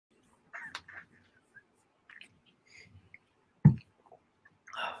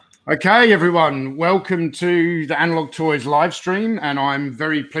Okay, everyone, welcome to the Analog Toys live stream, and I'm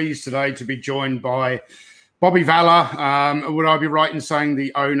very pleased today to be joined by Bobby Vala. Would I be right in saying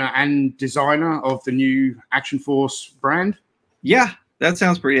the owner and designer of the new Action Force brand? Yeah, that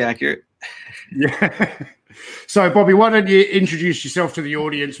sounds pretty accurate. Yeah. So, Bobby, why don't you introduce yourself to the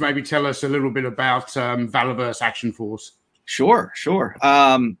audience? Maybe tell us a little bit about Valaverse Action Force. Sure.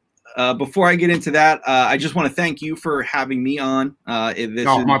 Before I get into that, I just want to thank you for having me on. This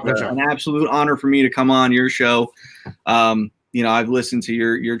is my pleasure. An absolute honor for me to come on your show. I've listened to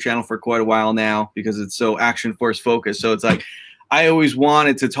your channel for quite a while now because it's so Action Force focused. So it's like I always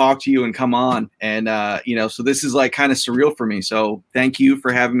wanted to talk to you and come on, and so this is like kind of surreal for me. So thank you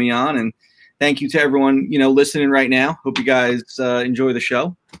for having me on, and thank you to everyone listening right now. Hope you guys enjoy the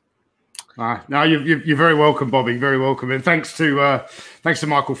show. No, you're very welcome, Bobby. Very welcome, and thanks to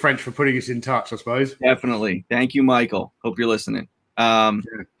Michael French for putting us in touch, I suppose. Definitely, thank you, Michael. Hope you're listening.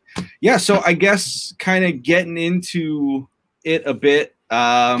 Yeah. So I guess kind of getting into it a bit.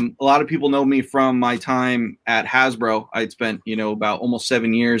 A lot of people know me from my time at Hasbro. I'd spent about almost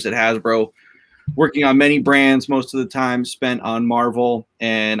 7 years at Hasbro, working on many brands. Most of the time spent on Marvel,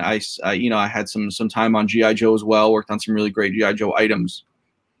 and I had some time on G.I. Joe as well. Worked on some really great G.I. Joe items.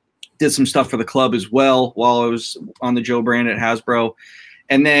 Did some stuff for the club as well while I was on the Joe brand at Hasbro.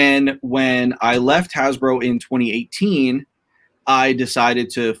 And then when I left Hasbro in 2018, I decided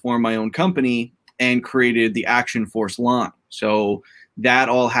to form my own company and created the Action Force line. So that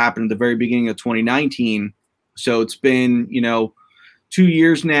all happened at the very beginning of 2019. So it's been, 2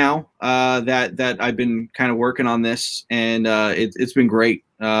 years now that I've been kind of working on this, and it's been great.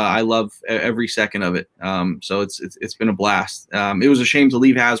 I love every second of it. So it's been a blast. It was a shame to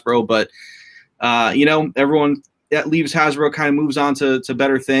leave Hasbro, but everyone that leaves Hasbro kind of moves on to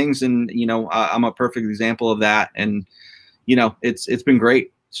better things, and I'm a perfect example of that. And it's been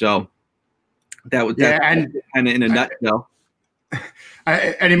great. So that's kind of in a nutshell.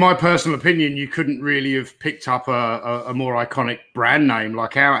 And in my personal opinion, you couldn't really have picked up a more iconic brand name.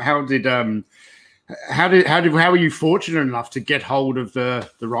 Like how were you fortunate enough to get hold of the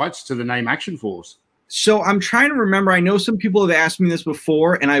rights to the name Action Force? So I'm trying to remember. I know some people have asked me this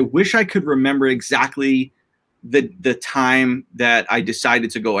before, and I wish I could remember exactly the time that I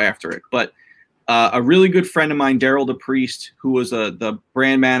decided to go after it. But a really good friend of mine, Daryl DePriest, who was the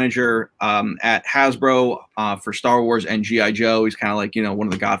brand manager at Hasbro for Star Wars and G.I. Joe. He's kind of like, one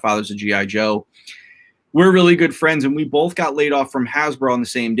of the godfathers of G.I. Joe. We're really good friends, and we both got laid off from Hasbro on the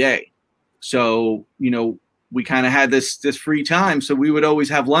same day. So, we kind of had this free time. So we would always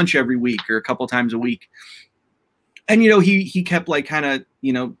have lunch every week or a couple times a week. And, he kept like kind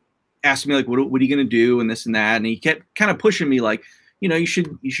of, asking me like, what are you going to do? And this and that. And he kept kind of pushing me like, you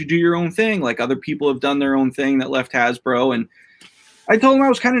should do your own thing. Like other people have done their own thing that left Hasbro. And I told him I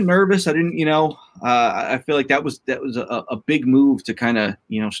was kind of nervous. I didn't, I feel like that was a big move to kind of,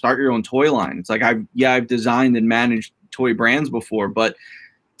 start your own toy line. It's like, I've designed and managed toy brands before, but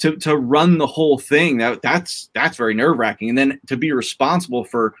to run the whole thing, that's very nerve wracking. And then to be responsible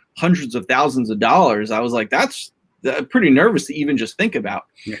for hundreds of thousands of dollars, I was like, that's pretty nervous to even just think about.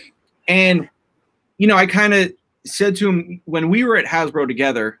 Yeah. And, I kind of said to him when we were at Hasbro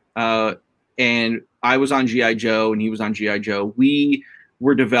together, and I was on G.I. Joe and he was on G.I. Joe, we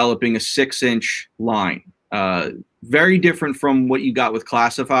were developing a 6-inch line. Very different from what you got with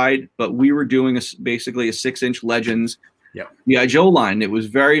Classified, but we were doing basically a 6-inch Legends G.I. Joe line. It was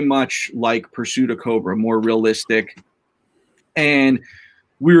very much like Pursuit of Cobra, more realistic. And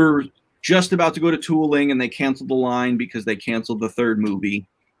we were just about to go to tooling, and they canceled the line because they canceled the third movie.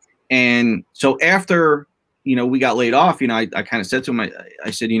 And so after we got laid off, I kind of said to him,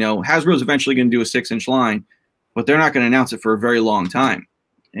 I said, Hasbro's eventually going to do a 6-inch line, but they're not going to announce it for a very long time.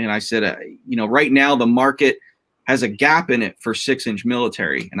 And I said, right now the market has a gap in it for 6-inch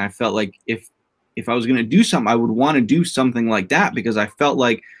military. And I felt like if I was going to do something, I would want to do something like that, because I felt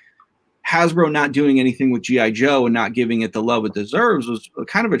like Hasbro not doing anything with G.I. Joe and not giving it the love it deserves was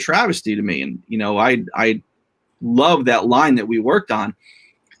kind of a travesty to me. And, I love that line that we worked on.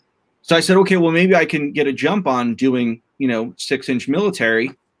 So I said, okay, well, maybe I can get a jump on doing, 6-inch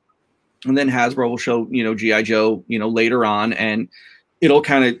military, and then Hasbro will show, G.I. Joe, later on, and it'll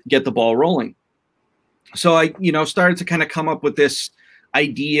kind of get the ball rolling. So I, started to kind of come up with this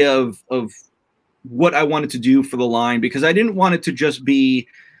idea of what I wanted to do for the line, because I didn't want it to just be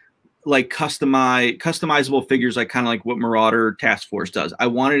like customizable figures, like kind of like what Marauder Task Force does. I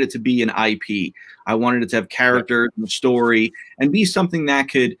wanted it to be an IP. I wanted it to have characters and story and be something that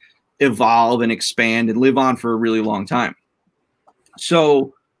could evolve and expand and live on for a really long time.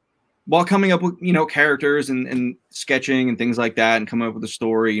 So while coming up with, characters and sketching and things like that and coming up with a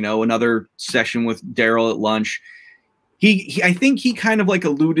story, another session with Daryl at lunch, I think he kind of like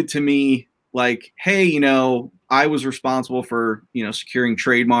alluded to me like, hey, I was responsible for, securing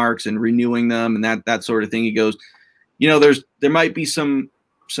trademarks and renewing them and that sort of thing. He goes, there might be some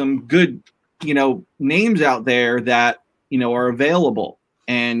good, names out there that, are available.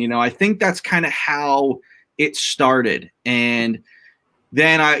 And, I think that's kind of how it started. And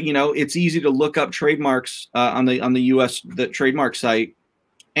then it's easy to look up trademarks on the US, the trademark site.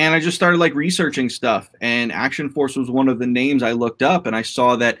 And I just started like researching stuff, and Action Force was one of the names I looked up, and I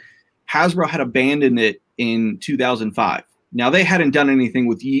saw that Hasbro had abandoned it in 2005. Now they hadn't done anything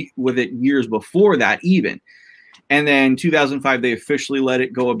with it years before that even. And then 2005, they officially let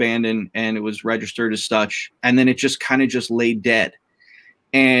it go abandoned, and it was registered as such. And then it just kind of just lay dead.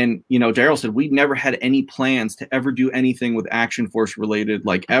 And, Daryl said, we never had any plans to ever do anything with Action Force related,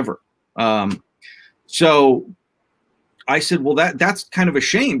 like ever. So I said, well, that's kind of a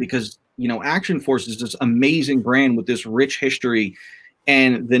shame because, Action Force is this amazing brand with this rich history,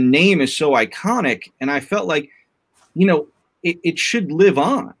 and the name is so iconic. And I felt like, it should live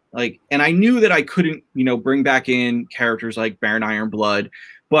on. Like, and I knew that I couldn't, bring back in characters like Baron Ironblood,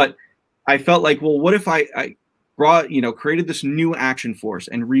 but I felt like, well, what if I brought, created this new Action Force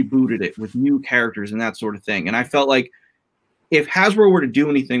and rebooted it with new characters and that sort of thing. And I felt like if Hasbro were to do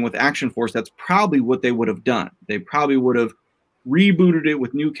anything with Action Force, that's probably what they would have done. They probably would have rebooted it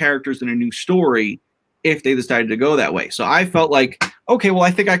with new characters and a new story if they decided to go that way. So I felt like, okay, well,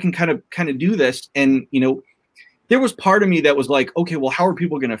 I think I can kind of do this. And, there was part of me that was like, okay, well, how are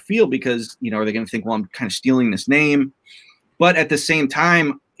people going to feel? Because, are they going to think, well, I'm kind of stealing this name? But at the same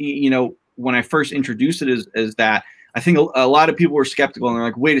time, when I first introduced it as that, I think a lot of people were skeptical and they're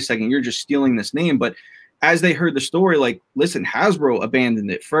like, wait a second, you're just stealing this name. But as they heard the story, like, listen, Hasbro abandoned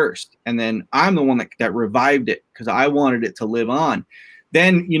it first. And then I'm the one that revived it because I wanted it to live on.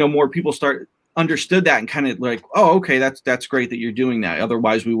 Then, more people understood that and kind of like, oh, okay, that's great that you're doing that.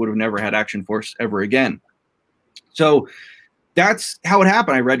 Otherwise, we would have never had Action Force ever again. So that's how it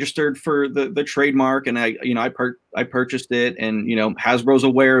happened. I registered for the trademark, and I purchased it, and Hasbro's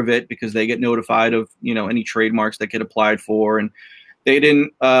aware of it because they get notified of any trademarks that get applied for, and they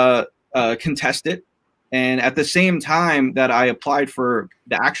didn't contest it. And at the same time that I applied for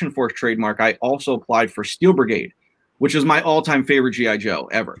the Action Force trademark, I also applied for Steel Brigade, which is my all-time favorite GI Joe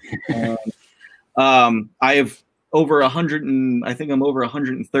ever. I have over 100, and I think I'm over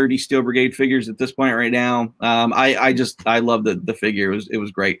 130 Steel Brigade figures at this point right now. I love the figure. It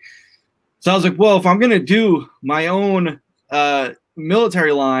was great. So I was like, well, if I'm gonna do my own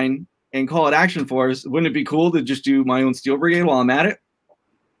military line and call it Action Force, wouldn't it be cool to just do my own Steel Brigade while I'm at it?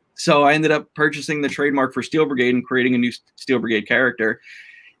 So I ended up purchasing the trademark for Steel Brigade and creating a new Steel Brigade character.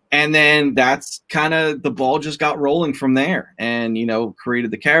 And then that's kind of the ball just got rolling from there, and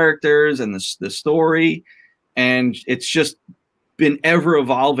created the characters and the story. And it's just been ever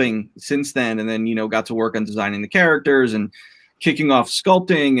evolving since then. And then, got to work on designing the characters and kicking off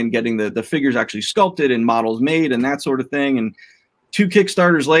sculpting and getting the figures actually sculpted and models made and that sort of thing. And 2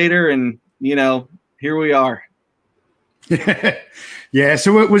 Kickstarters later, and, here we are. Yeah.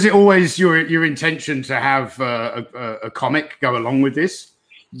 So was it always your intention to have a comic go along with this?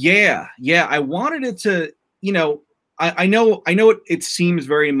 Yeah. I wanted it to, I know it seems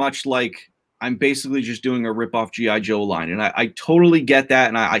very much like I'm basically just doing a rip-off G.I. Joe line. And I totally get that,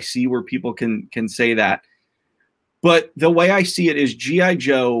 and I see where people can say that. But the way I see it is G.I.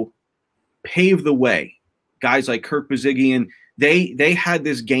 Joe paved the way. Guys like Kirk Bazigian, they had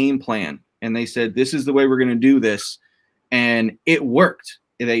this game plan, and they said, this is the way we're going to do this. And it worked.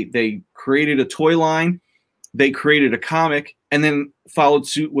 They created a toy line, they created a comic, and then followed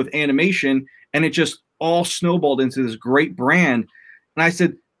suit with animation, and it just all snowballed into this great brand. And I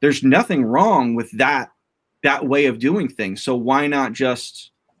said, there's nothing wrong with that way of doing things. So why not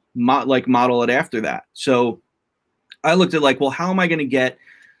just model it after that? So I looked at like, well, how am I going to get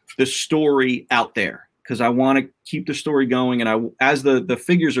the story out there? Because I want to keep the story going. And as the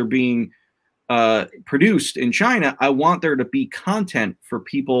figures are being produced in China, I want there to be content for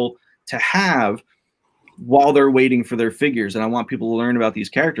people to have while they're waiting for their figures. And I want people to learn about these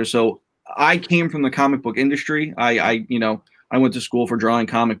characters. So I came from the comic book industry. I went to school for drawing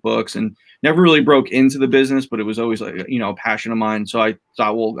comic books and never really broke into the business, but it was always like, a passion of mine. So I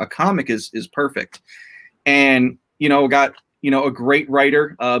thought, well, a comic is perfect. And, got, a great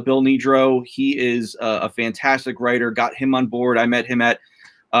writer, Bill Nidro. He is a fantastic writer, got him on board. I met him at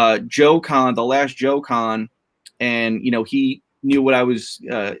JoeCon, the last JoeCon. And, he knew what I was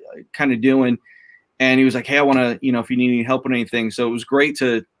kind of doing. And he was like, hey, I want to, if you need any help with anything. So it was great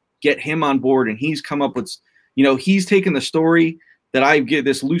to get him on board, and he's come up with, he's taken the story that I give,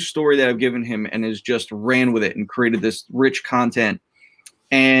 this loose story that I've given him, and has just ran with it and created this rich content.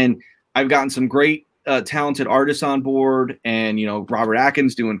 And I've gotten some great talented artists on board, and Robert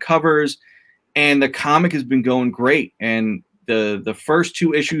Atkins doing covers, and the comic has been going great. And the first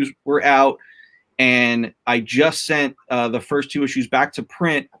 2 issues were out, and I just sent the first 2 issues back to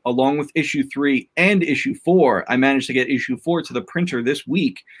print along with issue 3 and issue 4. I managed to get issue 4 to the printer this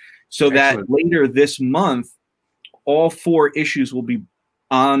week, so that later this month all 4 issues will be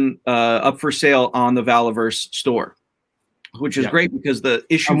on up for sale on the Valaverse store, which is great, because the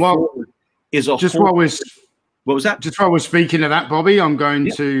issue 4 is a just whole, what was that? Just while we're speaking of that, Bobby, I'm going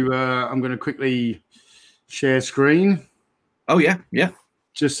to quickly share screen. Oh yeah,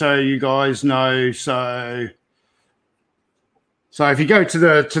 just so you guys know. So if you go to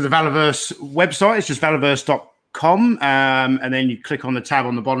the Valaverse website, it's just valaverse.com, and then you click on the tab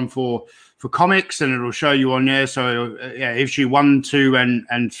on the bottom for comics, and it'll show you on there. So issue 1, 2, and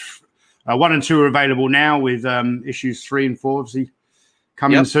 1 and 2 are available now, with issues 3 and 4 obviously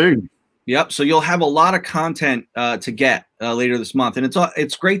coming soon. Yep. So you'll have a lot of content to get later this month, and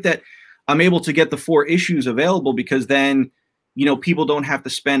it's great that I'm able to get the 4 issues available, because then people don't have to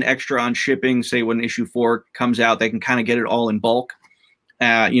spend extra on shipping. Say when issue 4 comes out, they can kind of get it all in bulk,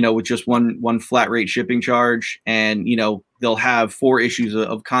 with just one flat rate shipping charge, and they'll have 4 issues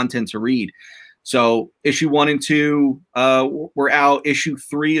of content to read. So issue 1 and 2 were out. Issue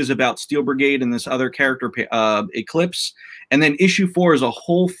 3 is about Steel Brigade and this other character, Eclipse, and then issue 4 is a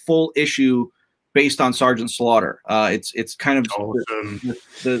whole full issue based on Sergeant Slaughter. It's kind of awesome.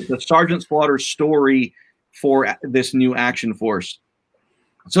 the Sergeant Slaughter story for this new action force.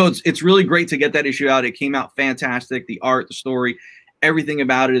 So it's really great to get that issue out. It came out fantastic. The art, the story, everything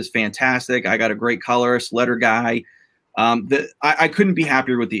about it is fantastic. I got a great colorist, letter guy. I couldn't be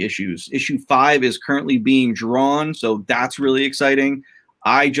happier with the issues. Issue 5 is currently being drawn, so that's really exciting.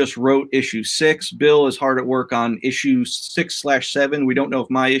 I just wrote issue 6. Bill is hard at work on issue 6/7. We don't know if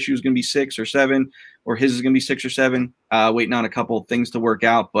my issue is going to be 6 or 7, or his is going to be 6 or 7. Waiting on a couple of things to work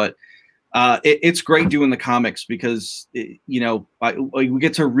out, but it's great doing the comics, because we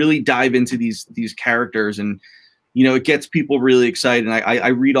get to really dive into these characters, and it gets people really excited. And I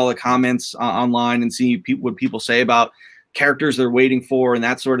read all the comments online and see what people say about characters they're waiting for and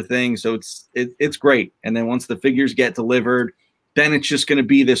that sort of thing. So it's great. And then once the figures get delivered, then it's just going to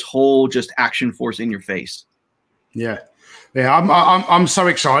be this whole just action force in your face. Yeah. I'm so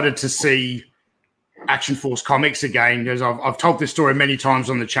excited to see Action Force comics again, because I've told this story many times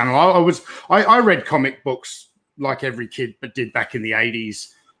on the channel. I read comic books like every kid but did back in the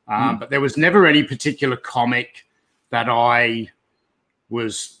 80s. But there was never any particular comic that I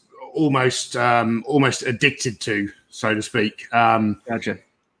was almost addicted to, so to speak. Gotcha.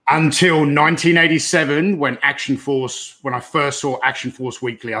 Until 1987, when I first saw Action Force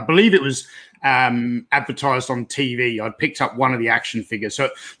Weekly. I believe it was advertised on TV. I'd picked up one of the action figures. So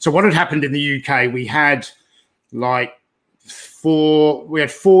what had happened in the UK, we had 4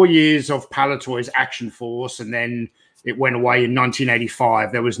 years of Palatoy's Action Force, and then it went away in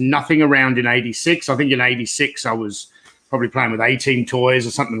 1985. There was nothing around in 86. I think in 86, I was probably playing with 18 toys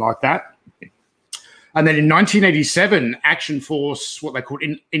or something like that. And then in 1987, Action Force, what they called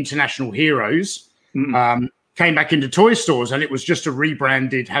International Heroes, came back into toy stores, and it was just a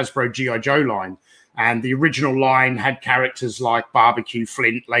rebranded Hasbro G.I. Joe line. And the original line had characters like Barbecue,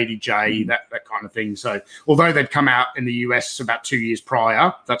 Flint, Lady J, that kind of thing. So although they'd come out in the US about 2 years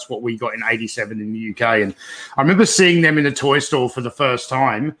prior, that's what we got in 87 in the UK. And I remember seeing them in the toy store for the first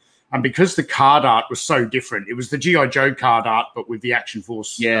time. And because the card art was so different, it was the G.I. Joe card art, but with the Action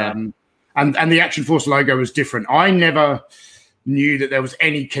Force. Yeah. And the Action Force logo was different. I never knew that there was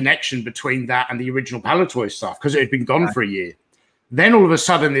any connection between that and the original Palatoy stuff, because it had been gone for a year. Then all of a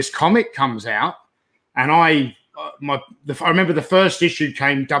sudden this comic comes out, and I remember the first issue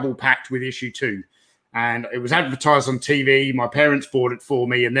came double packed with issue 2, and it was advertised on TV. My parents bought it for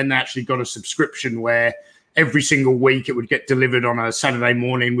me, and then they actually got a subscription where every single week it would get delivered on a Saturday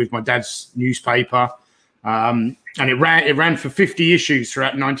morning with my dad's newspaper. And it ran for 50 issues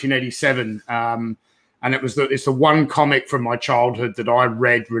throughout 1987. And it's the one comic from my childhood that I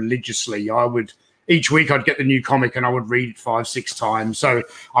read religiously. Each week I'd get the new comic and I would read it 5-6 times. So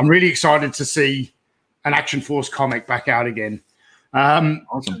I'm really excited to see an Action Force comic back out again.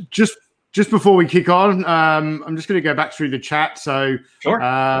 Awesome. Just before we kick on, I'm just going to go back through the chat. So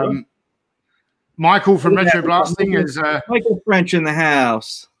sure. Michael from Retro Blasting is Michael French in the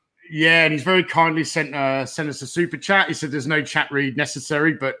house. Yeah, and he's very kindly sent us a super chat. He said there's no chat read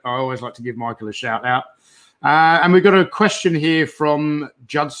necessary, but I always like to give Michael a shout out. And we've got a question here from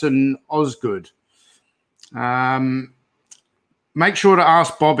Judson Osgood. Make sure to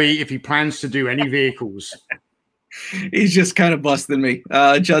ask Bobby if he plans to do any vehicles. He's just kind of busting me.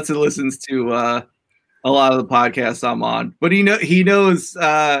 Judson listens to a lot of the podcasts I'm on, but he knows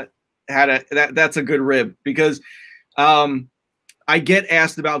how to. That's a good rib, because I get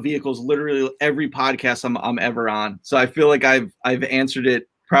asked about vehicles literally every podcast I'm ever on. So I feel like I've answered it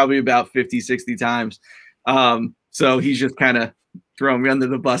probably about 50, 60 times. So he's just kind of throwing me under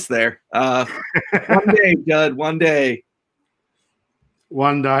the bus there. One day, Judd, one day.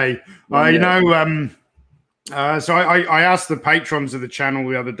 One day. You know, so I asked the patrons of the channel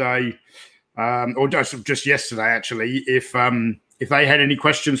the other day, or just yesterday actually, if they had any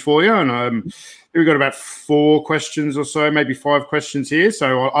questions for you, and we've got about 4 questions or so, maybe 5 questions here.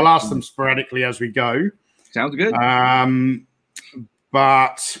 So I'll ask them sporadically as we go. Sounds good.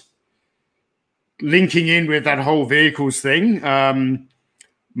 But linking in with that whole vehicles thing,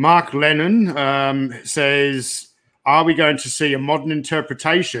 Mark Lennon says, are we going to see a modern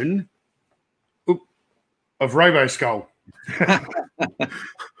interpretation of RoboSkull?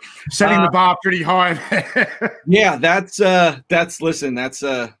 Setting the bar pretty high there. Yeah, that's a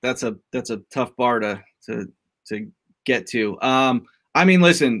tough bar to get to. I mean,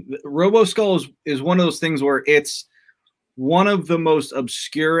 listen, RoboSkull is one of those things where it's one of the most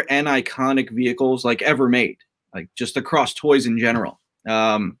obscure and iconic vehicles like ever made, like just across toys in general.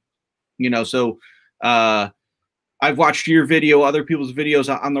 You know, so I've watched your video, other people's videos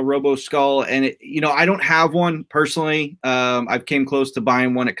on the RoboSkull, and you know, I don't have one personally. I've came close to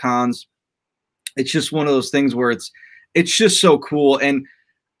buying one at cons. It's just one of those things where it's just so cool, and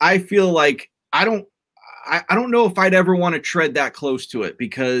I feel like I don't know if I'd ever want to tread that close to it,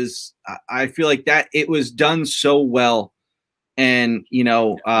 because I feel like that it was done so well, and you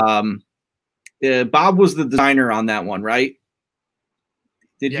know, Bob was the designer on that one, right?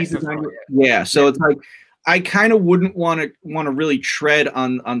 Did he design it? Yeah. So it's like, I kind of wouldn't want to really tread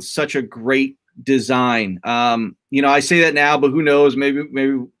on such a great design. You know, I say that now, but who knows? Maybe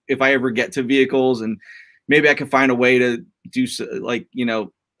if I ever get to vehicles, and maybe I can find a way to do like, you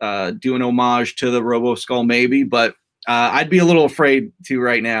know, do an homage to the RoboSkull, maybe. But I'd be a little afraid to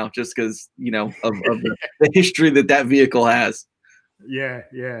right now, just because, you know, of the history that vehicle has. Yeah,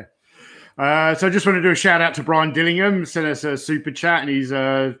 yeah. So I just want to do a shout out to Brian Dillingham, sent us a super chat, and he's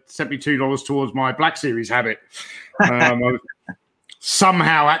sent me $2 towards my Black Series habit. I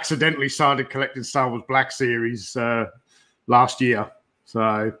somehow accidentally started collecting Star Wars Black Series last year.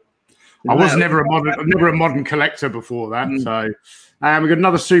 So I was never a modern collector before that. So we've got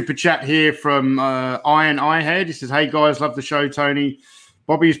another super chat here from Iron Eyehead. He says, "Hey guys, love the show, Tony.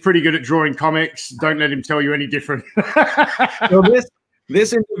 Bobby is pretty good at drawing comics. Don't let him tell you any different." So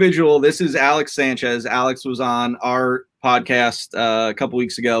this individual, this is Alex Sanchez. Alex was on our podcast a couple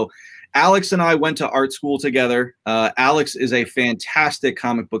weeks ago. Alex and I went to art school together. Alex is a fantastic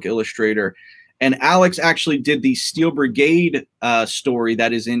comic book illustrator. And Alex actually did the Steel Brigade story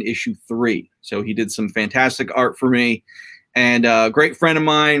that is in issue 3. So he did some fantastic art for me. And a great friend of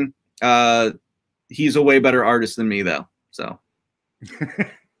mine. He's a way better artist than me, though. So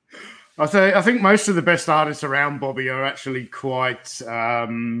I think most of the best artists around Bobby are actually quite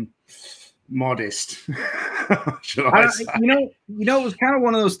modest. Should I say? You know, it was kind of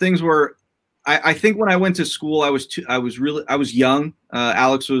one of those things where I think when I went to school, I was young.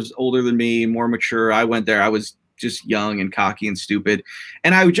 Alex was older than me, more mature. I went there, I was just young and cocky and stupid.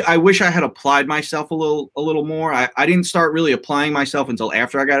 And I wish I had applied myself a little more. I didn't start really applying myself until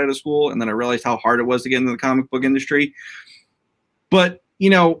after I got out of school, and then I realized how hard it was to get into the comic book industry. But you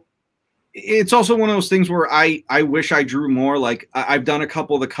know, it's also one of those things where I wish I drew more. Like I've done a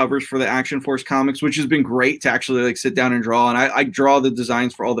couple of the covers for the Action Force comics, which has been great to actually like sit down and draw. And I draw the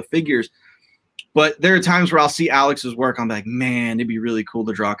designs for all the figures. But there are times where I'll see Alex's work. I'm like, man, it'd be really cool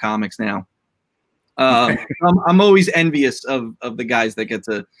to draw comics now. I'm always envious of the guys that get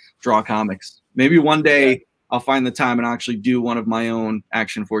to draw comics. Maybe one day I'll find the time and actually do one of my own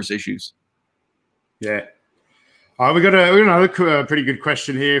Action Force issues. Yeah. We got another pretty good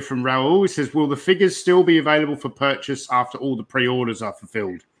question here from Raul. He says, will the figures still be available for purchase after all the pre-orders are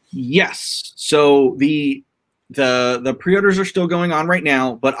fulfilled? Yes. So the pre-orders are still going on right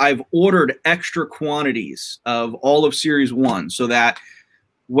now, but I've ordered extra quantities of all of Series 1 so that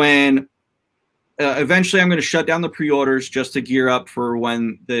when eventually I'm going to shut down the pre-orders just to gear up for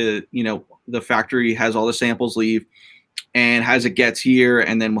when the factory has all the samples leave and as it gets here,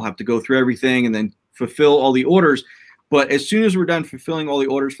 and then we'll have to go through everything and then fulfill all the orders. But as soon as we're done fulfilling all the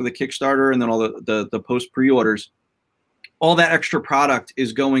orders for the Kickstarter and then all the post pre-orders, all that extra product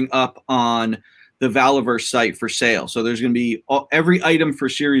is going up on the Valaverse site for sale. So there's going to be every item for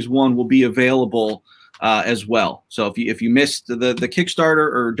Series 1 will be available as well. So if you missed the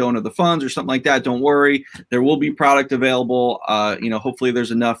Kickstarter or don't have the funds or something like that, don't worry. There will be product available. Hopefully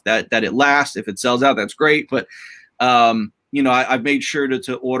there's enough that it lasts. If it sells out, that's great. But I've made sure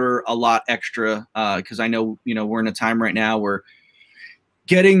to order a lot extra because I know we're in a time right now where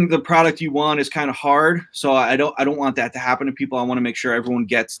getting the product you want is kind of hard. So I don't want that to happen to people. I want to make sure everyone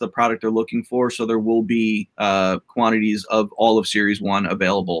gets the product they're looking for. So there will be quantities of all of Series 1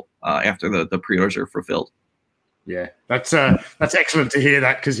 available after the pre-orders are fulfilled. Yeah, that's excellent to hear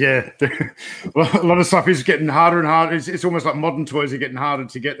that, because a lot of stuff is getting harder and harder. It's almost like modern toys are getting harder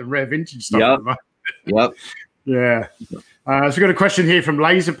to get the rare vintage stuff. Yep. Yeah. So we've got a question here from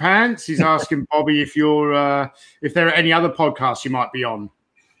Laser Pants. He's asking Bobby if there are any other podcasts you might be on.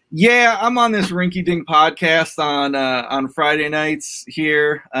 Yeah, I'm on this Rinky Dink podcast on Friday nights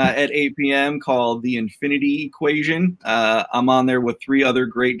here at 8 p.m. called The Infinity Equation. I'm on there with 3 other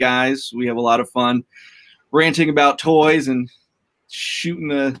great guys. We have a lot of fun ranting about toys and shooting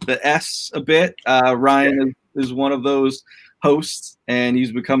the S a bit. Ryan is one of those hosts, and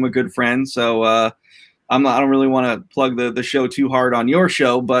he's become a good friend. So I don't really want to plug the show too hard on your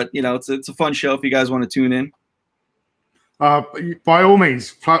show, but it's a fun show if you guys want to tune in. By all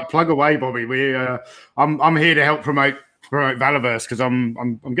means, plug away, Bobby. I'm here to help promote Valaverse, because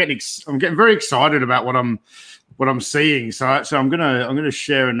I'm getting very excited about what I'm seeing. So I'm gonna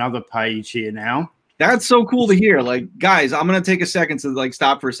share another page here now. That's so cool to hear. Like, guys, I'm gonna take a second to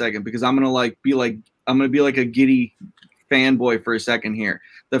stop for a second, because I'm gonna be like a giddy fanboy for a second here.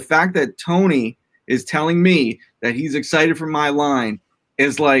 The fact that Tony is telling me that he's excited for my line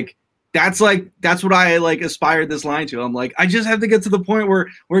is that's what I aspired this line to. I'm like, I just have to get to the point where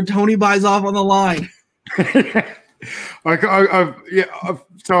Tony buys off on the line. I've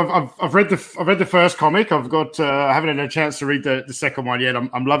read the first comic. I haven't had a chance to read the second one yet.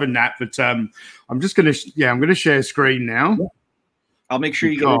 I'm loving that, but I'm gonna share screen now. I'll make sure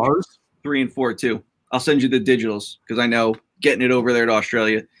you get 3 and 4 too. I'll send you the digitals, because I know getting it over there to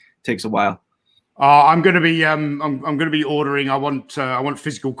Australia takes a while. I'm going to be ordering. I want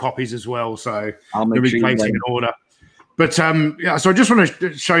physical copies as well, so I'll make sure placing an order. But so I just want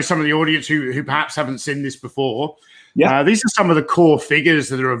to show some of the audience who perhaps haven't seen this before. Yeah, these are some of the core figures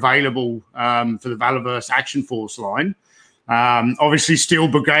that are available for the Valaverse Action Force line. Obviously, Steel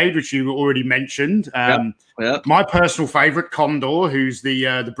Brigade, which you already mentioned. My personal favorite, Condor, who's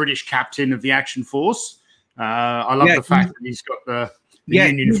the British captain of the Action Force. I love the fact that he's got the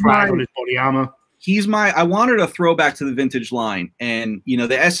Union flag on his body armor. I wanted a throwback to the vintage line, and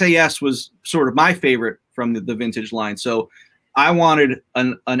the SAS was sort of my favorite from the vintage line. So I wanted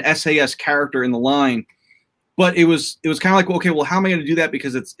an SAS character in the line, but it was kind of like, okay, well, how am I going to do that?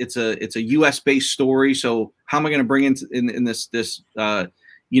 Because it's a US based story. So how am I going to bring in this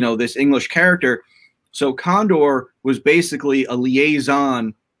English character? So Condor was basically a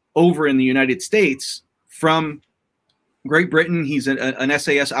liaison over in the United States from Great Britain. He's an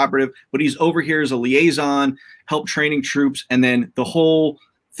SAS operative, but he's over here as a liaison, help training troops, and then the whole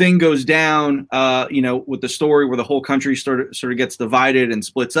thing goes down, with the story where the whole country sort of gets divided and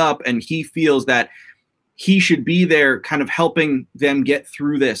splits up, and he feels that he should be there, kind of helping them get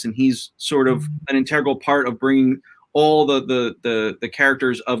through this, and he's sort of an integral part of bringing all the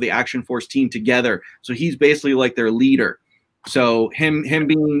characters of the Action Force team together. So he's basically like their leader. So him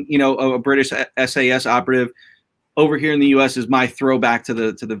being a British SAS operative over here in the U.S. is my throwback to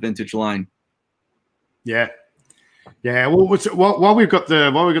the vintage line. Yeah. Well, while we've got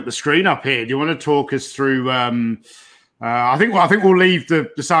the screen up here, do you want to talk us through? I think we'll leave the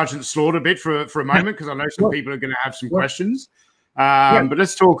Sergeant Slaughter bit for a moment, because I know some people are going to have some questions. But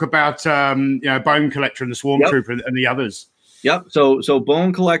let's talk about Bone Collector and the Swarm Trooper and the others. Yep. So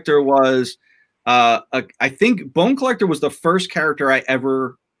Bone Collector was, I think Bone Collector was the first character I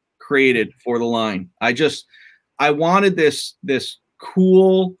ever created for the line. I wanted this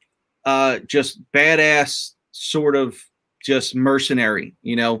cool, just badass sort of just mercenary.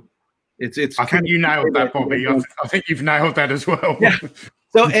 It's. I think you nailed that, Bobby. I think you've nailed that as well. Yeah.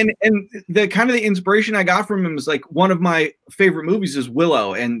 So and the kind of the inspiration I got from him is one of my favorite movies is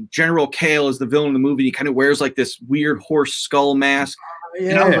Willow, and General Kale is the villain of the movie. He kind of wears this weird horse skull mask.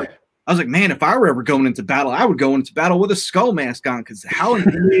 And I was like, man, if I were ever going into battle, I would go into battle with a skull mask on, because how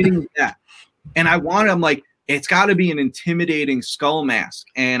intimidating is that? And I'm like, it's got to be an intimidating skull mask.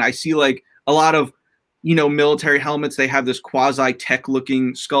 And I see a lot of, military helmets, they have this quasi-tech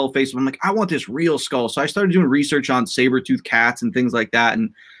looking skull face. I'm like, I want this real skull. So I started doing research on saber-toothed cats and things like that,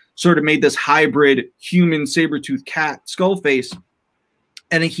 and sort of made this hybrid human saber-toothed cat skull face.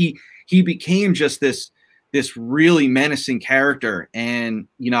 And he he became just this really menacing character, and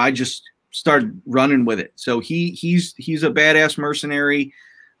I just started running with it. So he's a badass mercenary.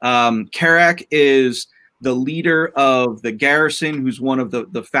 Karak is the leader of the garrison, who's one of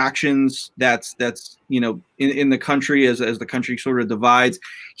the factions that's in the country as the country sort of divides.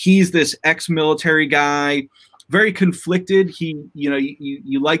 He's this ex-military guy, very conflicted. He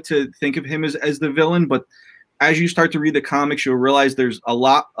you like to think of him as the villain, but as you start to read the comics, you'll realize there's a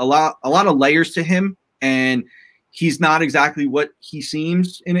lot of layers to him, and he's not exactly what he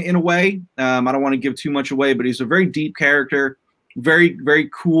seems in a way. I don't want to give too much away, but he's a very deep character, very, very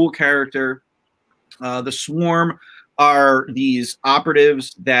cool character. The Swarm are these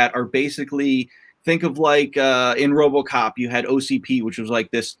operatives that are basically, think of like in RoboCop, you had OCP, which was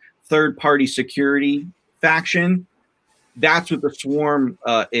like this third-party security faction. That's what the Swarm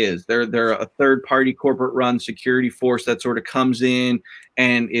is. They're a third-party corporate-run security force that sort of comes in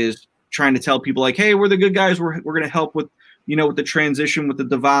and is trying to tell people like, hey, we're the good guys. We're going to help with, with the transition, with the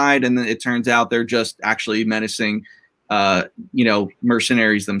divide. And then it turns out they're just actually menacing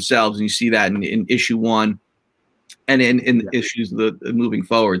mercenaries themselves, and you see that in issue 1 and in issues moving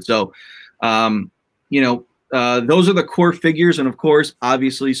forward. So those are the core figures, and of course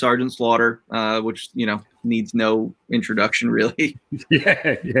obviously Sergeant Slaughter, which needs no introduction really.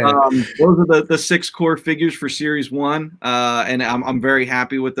 Yeah. Those are the 6 core figures for series 1, and I'm very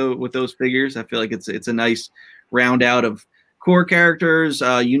happy with those figures. I feel like it's a nice round out of core characters,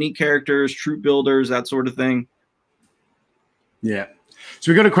 unique characters, troop builders, that sort of thing. Yeah.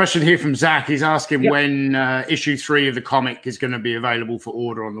 So we've got a question here from Zach. He's asking when issue 3 of the comic is going to be available for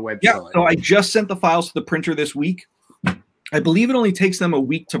order on the website. Yeah. So I just sent the files to the printer this week. I believe it only takes them a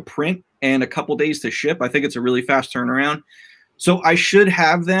week to print and a couple days to ship. I think it's a really fast turnaround. So I should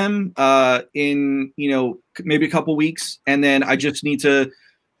have them in, maybe a couple weeks. And then I just need to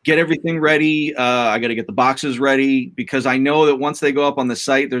get everything ready. I got to get the boxes ready, because I know that once they go up on the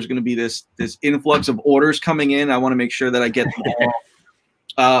site, there's going to be this influx of orders coming in. I want to make sure that I get them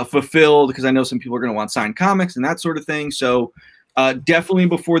all fulfilled, because I know some people are going to want signed comics and that sort of thing. So definitely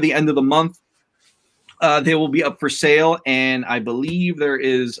before the end of the month, they will be up for sale. And I believe there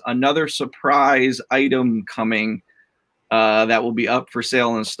is another surprise item coming that will be up for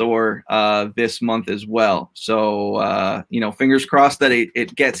sale in the store this month as well. So, fingers crossed that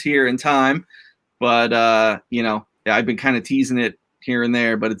it gets here in time. But, I've been kind of teasing it here and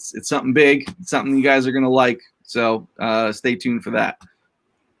there, but it's something big. It's something you guys are going to like. So stay tuned for that.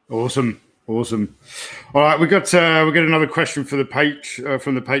 Awesome. All right, we got another question for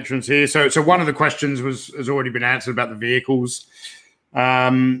from the patrons here. So one of the questions has already been answered about the vehicles.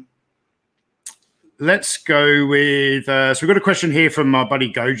 Let's go with so we've got a question here from my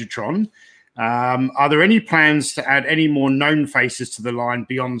buddy Gojatron. Are there any plans to add any more known faces to the line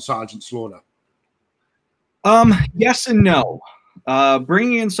beyond Sergeant Slaughter? Yes and no.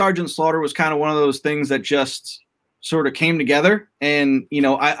 Bringing in Sergeant Slaughter was kind of one of those things that just sort of came together, and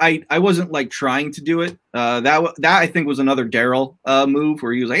I wasn't like trying to do it. That I think was another Daryl move,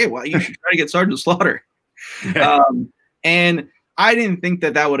 where he was like, hey, well, you should try to get Sergeant Slaughter. And I didn't think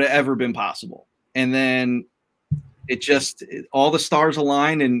that would have ever been possible. And then all the stars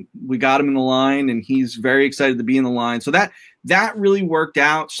aligned, and we got him in the line, and he's very excited to be in the line. So that really worked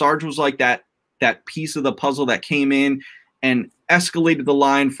out. Sarge was like that piece of the puzzle that came in and escalated the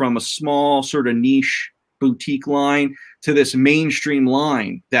line from a small sort of niche boutique line to this mainstream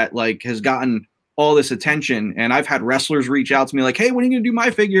line that like has gotten all this attention. And I've had wrestlers reach out to me like, hey, when are you gonna do my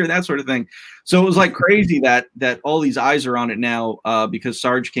figure? That sort of thing. So it was like crazy that all these eyes are on it now because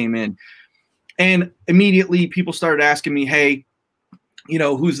Sarge came in. And immediately people started asking me, hey,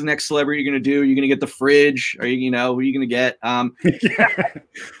 who's the next celebrity you're going to do? Are you going to get the fridge? Are you, who are you going to get?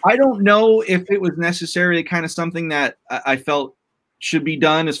 I don't know if it was necessarily kind of something that I felt should be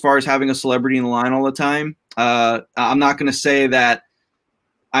done as far as having a celebrity in the line all the time. I'm not going to say that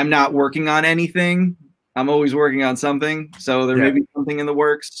I'm not working on anything. I'm always working on something. So there may be something in the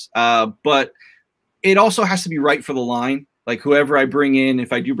works. But it also has to be right for the line. Like whoever I bring in,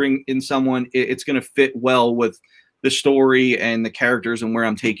 if I do bring in someone, it's going to fit well with the story and the characters and where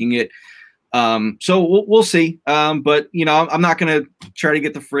I'm taking it. So we'll see. But I'm not going to try to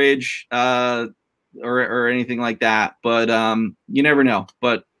get the fridge or anything like that. But you never know.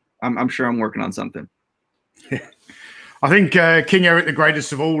 But I'm sure I'm working on something. I think King Eric, the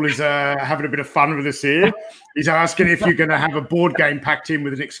greatest of all, is having a bit of fun with us here. He's asking if you're going to have a board game packed in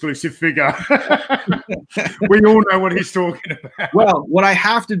with an exclusive figure. We all know what he's talking about. Well, what I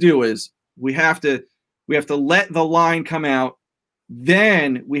have to do is we have to let the line come out.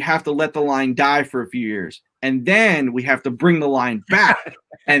 Then we have to let the line die for a few years. and then we have to bring the line back,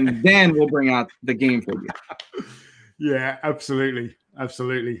 and then we'll bring out the game figure. Yeah, absolutely.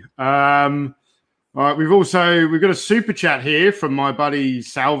 Absolutely. All right, we've got a super chat here from my buddy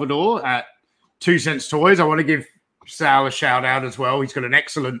Salvador at 2 Cents Toys. I want to give Sal a shout out as well. He's got an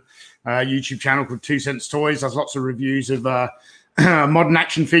excellent YouTube channel called 2 Cents Toys. Does lots of reviews of modern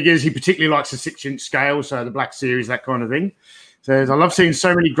action figures. He particularly likes the 6-inch scale, so the Black Series, that kind of thing. Says, I love seeing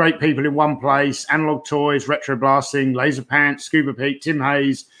so many great people in one place. Analog Toys, Retro Blasting, Laser Pants, Scuba Pete, Tim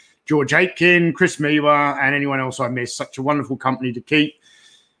Hayes, George Aitken, Chris Mewa, and anyone else I missed. Such a wonderful company to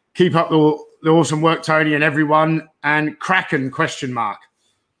keep up the awesome work, Tony, and everyone. And Kraken ?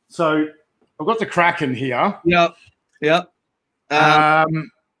 So I've got the Kraken here. Yep. I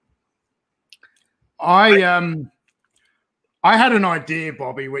had an idea,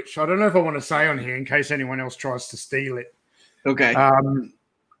 Bobby, which I don't know if I want to say on here in case anyone else tries to steal it. Okay.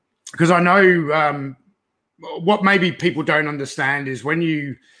 Because I know what maybe people don't understand is when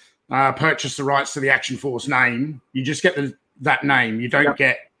you purchase the rights to the Action Force name, you just get that name. You don't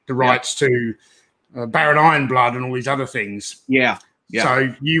get the rights to Baron Ironblood and all these other things. Yeah.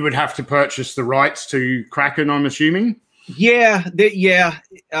 So you would have to purchase the rights to Kraken, I'm assuming? Yeah.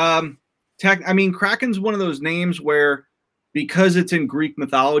 I mean, Kraken's one of those names where, because it's in Greek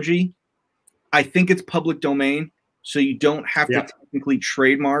mythology, I think it's public domain, so you don't have to technically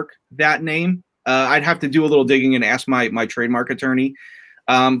trademark that name. I'd have to do a little digging and ask my trademark attorney.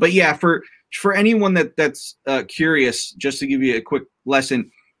 But yeah, for anyone that's curious, just to give you a quick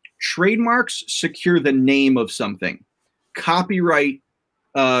lesson, trademarks secure the name of something. Copyright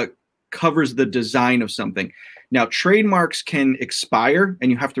covers the design of something. Now, trademarks can expire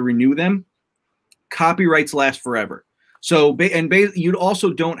and you have to renew them. Copyrights last forever. So, you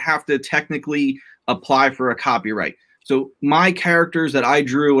also don't have to technically apply for a copyright. So my characters that I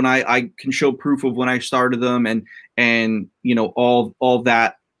drew, and I can show proof of when I started them, and you know, all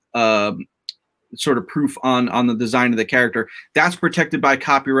that sort of proof on the design of the character, that's protected by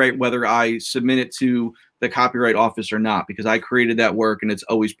copyright, whether I submit it to the copyright office or not, because I created that work and it's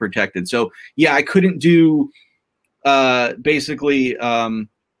always protected. So yeah, I couldn't do basically a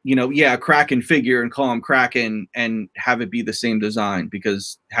Kraken figure and call him Kraken and have it be the same design,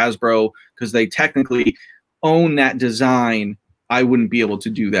 because Hasbro, because they technically own that design, I wouldn't be able to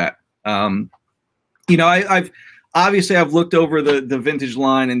do that. I've looked over the vintage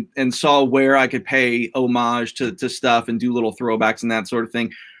line and saw where I could pay homage to stuff and do little throwbacks and that sort of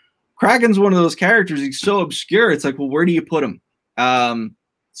thing. Kraken's one of those characters. He's so obscure. It's like, well, where do you put him?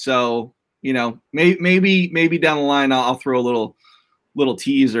 So, you know, maybe down the line, I'll throw a little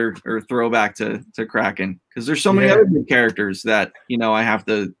tease or throwback to Kraken, because there's so many other good characters that, you know, I have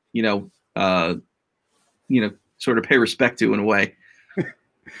to, sort of pay respect to in a way.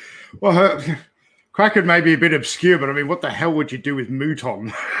 Well, Kraken may be a bit obscure, but I mean, what the hell would you do with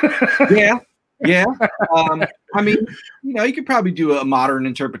Mouton? Yeah. I mean, you could probably do a modern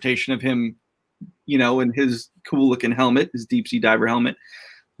interpretation of him, in his cool looking helmet, his deep sea diver helmet.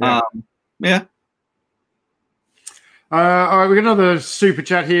 Yeah. All right, we got another super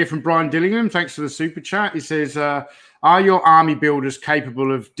chat here from Brian Dillingham. Thanks for the super chat. He says, are your army builders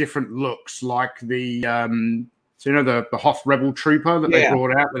capable of different looks, like the the Hoth Rebel Trooper that they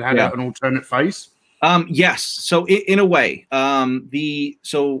brought out that had an alternate face? Yes. So in a way,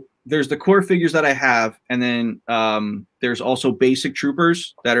 there's the core figures that I have, and then there's also basic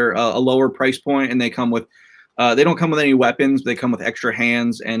troopers that are a lower price point, and they come with they don't come with any weapons. They come with extra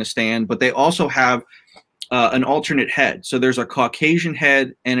hands and a stand, but they also have an alternate head. So there's a Caucasian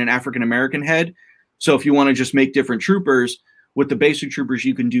head and an African American head. So if you want to just make different troopers with the basic troopers,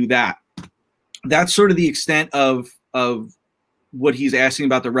 you can do that. That's sort of the extent of what he's asking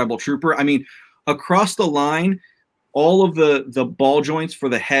about the Rebel Trooper. I mean, across the line, all of the ball joints for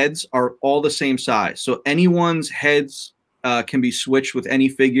the heads are all the same size. So anyone's heads can be switched with any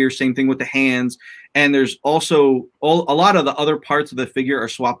figure. Same thing with the hands. And there's also a lot of the other parts of the figure are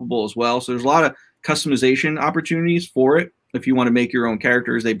swappable as well. So there's a lot of customization opportunities for it if you want to make your own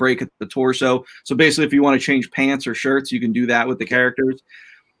characters. They break at the torso. So basically, if you want to change pants or shirts, you can do that with the characters.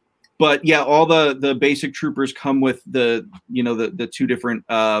 But yeah, all the basic troopers come with the two different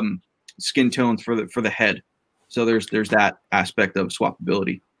skin tones for the head. So there's that aspect of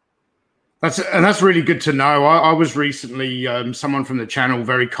swappability. That's really good to know. I was recently, someone from the channel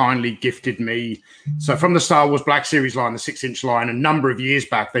very kindly gifted me. So from the Star Wars Black Series line, the 6-inch line, a number of years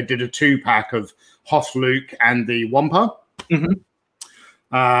back, they did a 2-pack of Hoth Luke and the Wampa. Mm-hmm.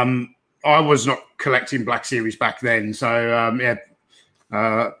 I was not collecting Black Series back then. So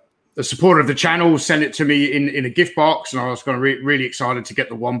a supporter of the channel sent it to me in a gift box, and I was kind of really excited to get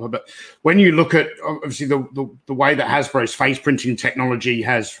the Wampa. But when you look at obviously the way that Hasbro's face printing technology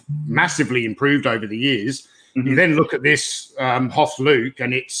has massively improved over the years, you then look at this Hoth Luke,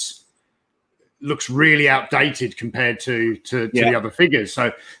 and looks really outdated compared to the other figures.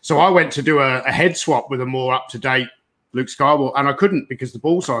 So I went to do a head swap with a more up to date Luke Skywalker, and I couldn't because the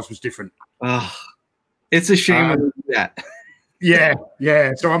ball size was different. It's a shame when we do that.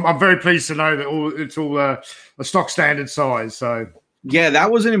 Yeah. So I'm very pleased to know that it's all a stock standard size. So yeah,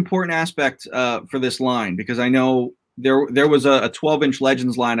 that was an important aspect for this line, because I know there was a 12-inch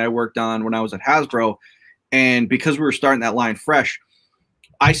Legends line I worked on when I was at Hasbro, and because we were starting that line fresh,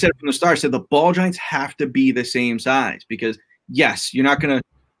 I said from the start, I said the ball joints have to be the same size, because yes, you're not going to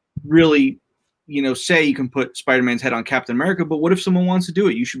really, say you can put Spider-Man's head on Captain America, but what if someone wants to do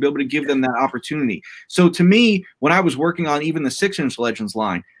it? You should be able to give them that opportunity. So to me, when I was working on even the 6-inch Legends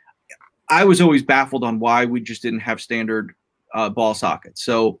line, I was always baffled on why we just didn't have standard ball sockets.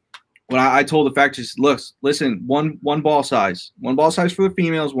 So when I told the factory, look, listen, one ball size for the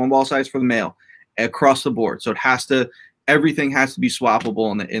females, one ball size for the male across the board. So everything has to be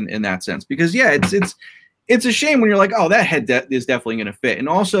swappable in that sense, because it's a shame when you're like, oh, that head is definitely going to fit. And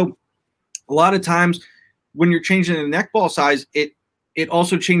also, a lot of times when you're changing the neck ball size, it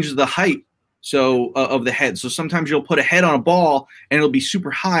also changes the height of the head. So sometimes you'll put a head on a ball and it'll be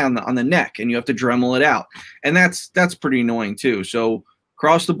super high on the neck, and you have to Dremel it out, and that's pretty annoying too. So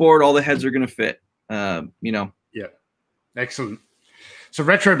across the board, all the heads are going to fit. Yeah, excellent. So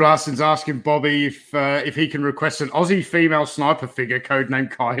Retro Blasting's asking Bobby if he can request an Aussie female sniper figure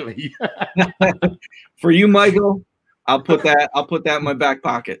codenamed Kylie. For you, Michael, I'll put that in my back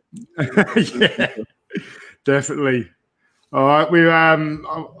pocket. Yeah, definitely. All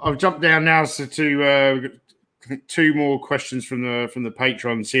right, I've jumped down now to two more questions from the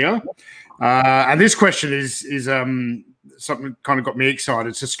patrons here, and this question is something that kind of got me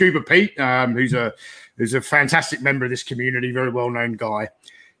excited. So Scuba Pete, who's a fantastic member of this community, very well-known guy.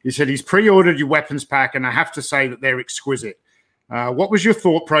 He said he's pre-ordered your weapons pack, and I have to say that they're exquisite. What was your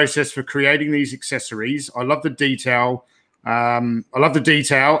thought process for creating these accessories? I love the detail. And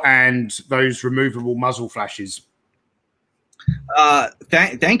those removable muzzle flashes.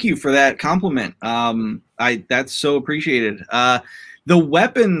 Thank you for that compliment. That's so appreciated. The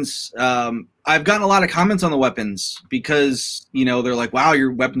weapons, I've gotten a lot of comments on the weapons because, they're like, wow,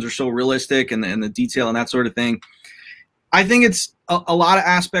 your weapons are so realistic, and the detail and that sort of thing. I think it's a lot of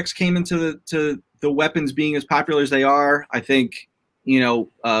aspects came into the weapons being as popular as they are. I think,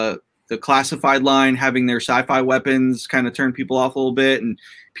 the classified line having their sci-fi weapons kind of turned people off a little bit, and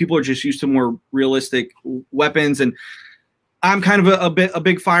people are just used to more realistic weapons. And I'm kind of a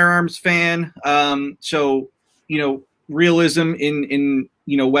big firearms fan. So, realism in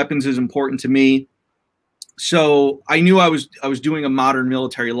weapons is important to me. So I knew I was doing a modern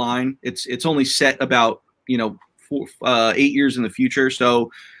military line. It's only set about 8 years in the future,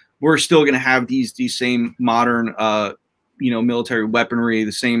 so we're still going to have these same modern military weaponry,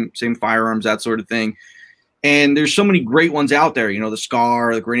 the same firearms, that sort of thing. And there's so many great ones out there. The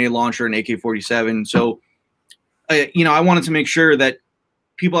SCAR, the grenade launcher, and AK-47. So I wanted to make sure that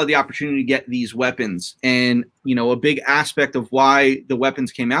people had the opportunity to get these weapons. And, a big aspect of why the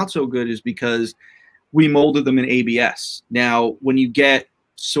weapons came out so good is because we molded them in ABS. Now, when you get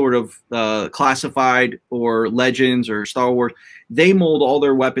sort of classified or Legends or Star Wars, they mold all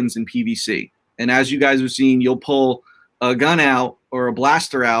their weapons in PVC. And as you guys have seen, you'll pull a gun out or a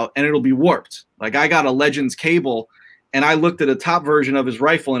blaster out and it'll be warped. Like, I got a Legends cable and I looked at a top version of his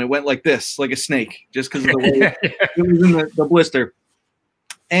rifle and it went like this, like a snake, just because of the way it was in the blister.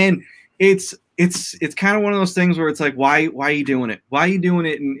 And it's kind of one of those things where it's like, why are you doing it? Why are you doing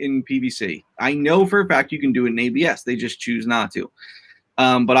it in PVC? I know for a fact you can do it in ABS. They just choose not to.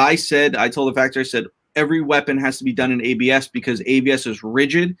 But I told the factory, I said, every weapon has to be done in ABS because ABS is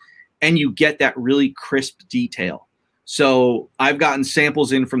rigid and you get that really crisp detail. So I've gotten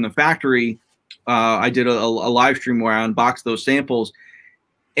samples in from the factory. I did a live stream where I unboxed those samples,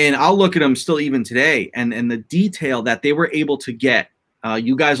 and I'll look at them still even today. And the detail that they were able to get,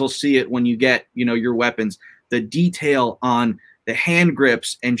 you guys will see it when you get, your weapons, the detail on the hand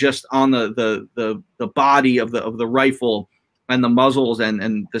grips and just on the body of the rifle and the muzzles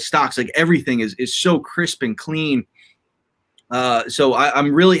and the stocks, like everything is so crisp and clean. So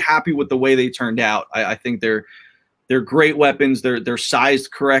I'm really happy with the way they turned out. I think they're great weapons. They're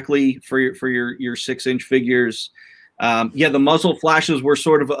sized correctly for your 6-inch figures. Yeah, the muzzle flashes were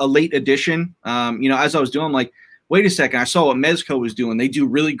sort of a late addition. As I was doing, I'm like, wait a second, I saw what Mezco was doing. They do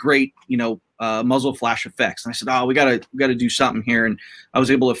really great, muzzle flash effects. And I said, oh, we gotta do something here. And I was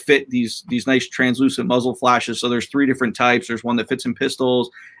able to fit these nice translucent muzzle flashes. So there's 3 different types. There's one that fits in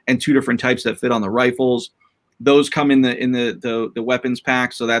pistols and 2 different types that fit on the rifles. Those come in the weapons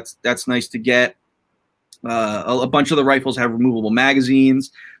pack. So that's nice to get. A bunch of the rifles have removable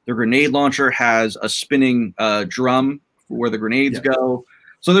magazines. The grenade launcher has a spinning drum for where the grenades go.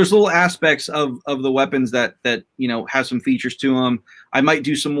 So there's little aspects of the weapons that have some features to them. I might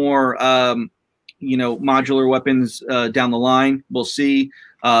do some more modular weapons down the line. We'll see.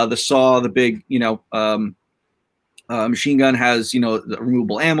 The saw, the big machine gun has the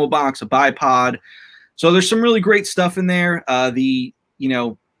removable ammo box, a bipod. So there's some really great stuff in there. The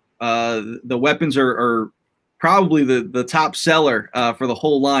weapons are probably the top seller for the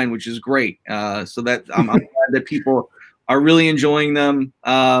whole line, which is great. So that I'm glad that people are really enjoying them.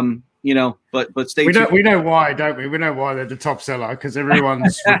 But stay tuned. We know why, don't we? We know why they're the top seller, because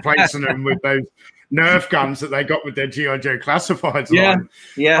everyone's replacing them with those Nerf guns that they got with their G.I. Joe classifieds line.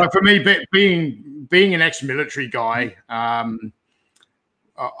 Yeah. But for me, being an ex-military guy, I've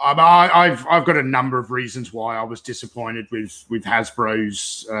got a number of reasons why I was disappointed with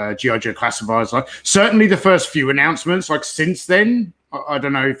Hasbro's G.I. Joe classifiers. Like, certainly the first few announcements, like since then, I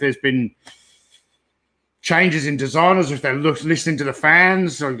don't know if there's been changes in designers, if they're listening to the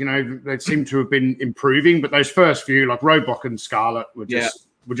fans, or they seem to have been improving. But those first few, like Roebuck and Scarlet, were just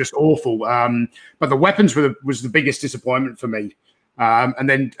awful. But the weapons was the biggest disappointment for me. And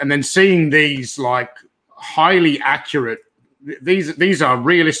then seeing these like highly accurate. These are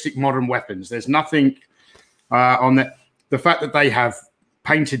realistic modern weapons. There's nothing on that. The fact that they have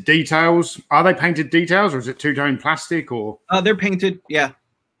painted details. Are they painted details, or is it two-tone plastic? Or they're painted. Yeah.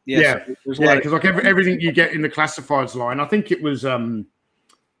 Yes. Yeah. Because like everything you get in the classifieds line, I think it was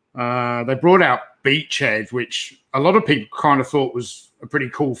they brought out Beachhead, which a lot of people kind of thought was a pretty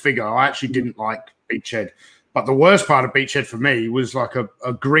cool figure. I actually didn't like Beachhead, but the worst part of Beachhead for me was like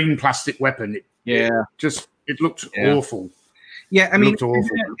a green plastic weapon. It looked awful. Yeah, I mean,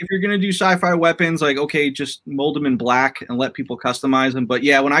 if you're gonna do sci-fi weapons, like, okay, just mold them in black and let people customize them. But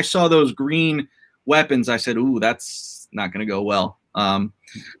yeah, when I saw those green weapons, I said, "Ooh, that's not gonna go well."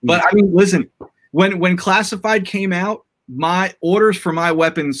 But I mean, listen, when Classified came out, my orders for my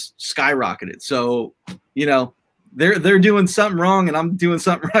weapons skyrocketed. So they're doing something wrong, and I'm doing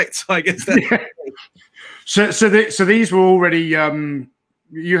something right. So I guess that. So these were already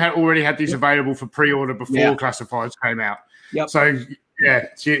you had already had these available for pre-order before Classifieds came out. Yep. So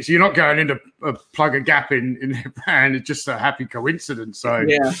you're not going in to plug a gap in their brand. It's just a happy coincidence. So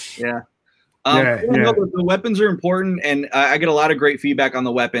the weapons are important, and I get a lot of great feedback on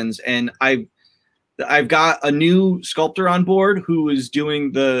the weapons. And I've got a new sculptor on board who is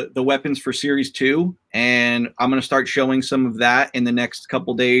doing the weapons for Series 2, and I'm going to start showing some of that in the next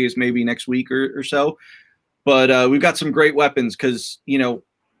couple days, maybe next week or so. But we've got some great weapons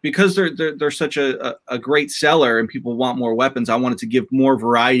because they're such a great seller and people want more weapons. I wanted to give more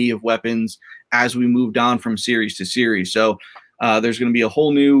variety of weapons as we moved on from series to series. So there's going to be a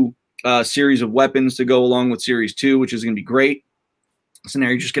whole new series of weapons to go along with Series 2, which is going to be great. So now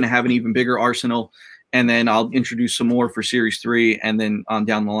you're just going to have an even bigger arsenal, and then I'll introduce some more for Series 3 and then on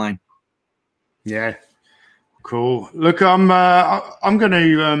down the line. Yeah, cool. Look, I'm going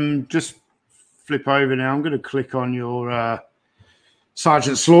to just flip over now. I'm going to click on your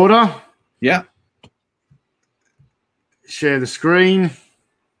Sergeant Slaughter. Yeah. Share the screen.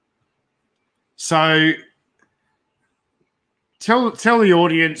 So tell the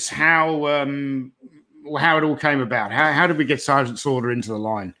audience how it all came about. How did we get Sergeant Slaughter into the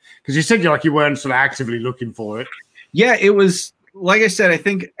line? Because you said you weren't sort of actively looking for it. Yeah, it was like I said. I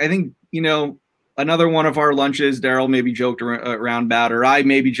think another one of our lunches, Daryl maybe joked around about, or I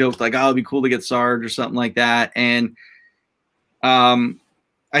maybe joked like, "Oh, it'd be cool to get Sarge" or something like that. And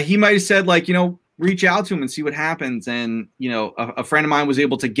he might have said like, reach out to him and see what happens. And a friend of mine was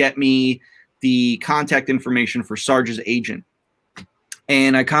able to get me the contact information for Sarge's agent.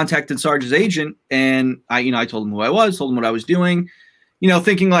 And I contacted Sarge's agent, and I told him who I was, told him what I was doing,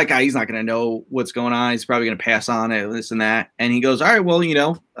 thinking like, he's not going to know what's going on. He's probably going to pass on it, this and that. And he goes, all right, well,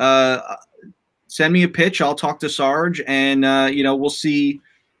 send me a pitch. I'll talk to Sarge, and, we'll see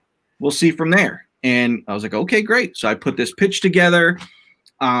from there. And I was like, okay, great. So I put this pitch together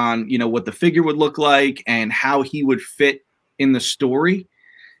on, what the figure would look like and how he would fit in the story.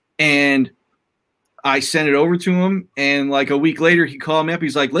 And I sent it over to him, and like a week later, he called me up.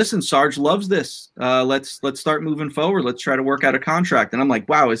 He's like, "Listen, Sarge loves this. Let's start moving forward. Let's try to work out a contract." And I'm like,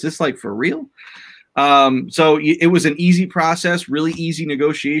 "Wow, is this like for real?" So it was an easy process, really easy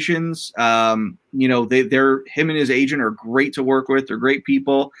negotiations. You know, him and his agent are great to work with. They're great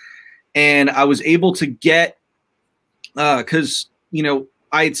people. And I was able to get, cause you know,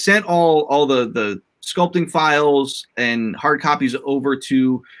 I had sent all the sculpting files and hard copies over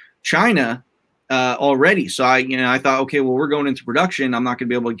to China, already. So I thought, okay, well, we're going into production. I'm not going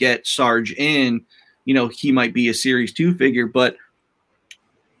to be able to get Sarge in, you know, he might be a series 2 figure, but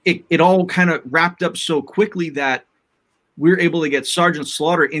it all kind of wrapped up so quickly that we were able to get Sergeant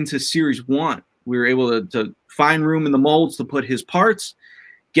Slaughter into series 1. We were able to find room in the molds to put his parts,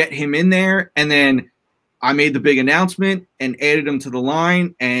 get him in there. And then I made the big announcement and added him to the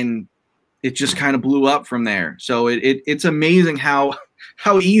line, and it just kind of blew up from there. So it's amazing how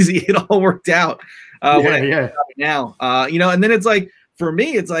easy it all worked out. Now, you know, and then it's like, for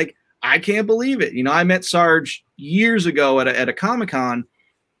me, it's like, I can't believe it. You know, I met Sarge years ago at a Comic-Con,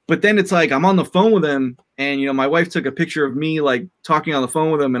 but then it's like, I'm on the phone with him, and, you know, my wife took a picture of me, like, talking on the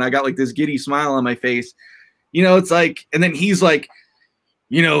phone with him, and I got, like, this giddy smile on my face. You know, it's like, and then he's like,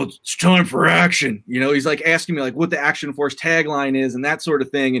 you know, it's time for action. You know, he's like asking me like what the Action Force tagline is and that sort of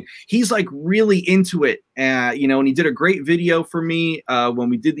thing. And he's like really into it. You know, and he did a great video for me when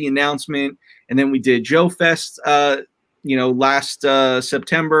we did the announcement. And then we did Joe Fest, you know, last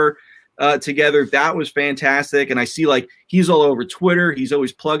September together. That was fantastic. And I see like he's all over Twitter. He's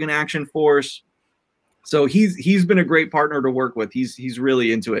always plugging Action Force. So he's been a great partner to work with. He's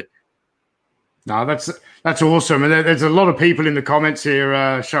really into it. No, that's awesome. And there's a lot of people in the comments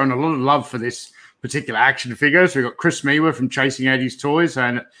here showing a lot of love for this particular action figure. So we've got Chris Mewa from Chasing 80s Toys,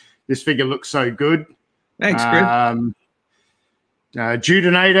 and this figure looks so good. Thanks, Chris.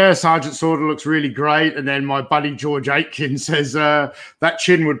 Judinator, Sergeant Slaughter looks really great. And then my buddy George Aitken says that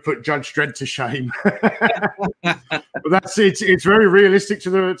chin would put Judge Dredd to shame. But it's very realistic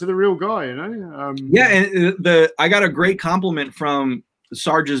to the real guy, you know. Yeah, and I got a great compliment from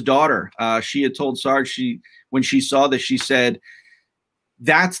Sarge's daughter. She had told Sarge when she saw this, she said,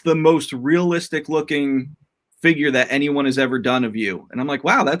 "That's the most realistic looking figure that anyone has ever done of you." And I'm like,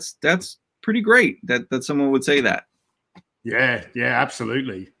 wow, that's pretty great that someone would say that. Yeah,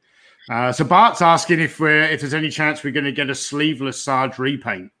 absolutely. So Bart's asking if there's any chance we're going to get a sleeveless Sarge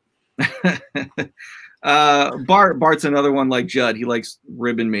repaint. Bart's another one like Judd. He likes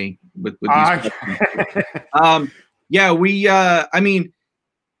ribbing me with these. Yeah, I mean,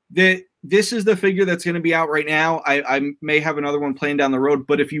 this is the figure that's going to be out right now. I may have another one playing down the road,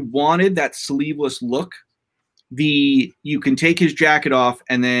 but if you wanted that sleeveless look, you can take his jacket off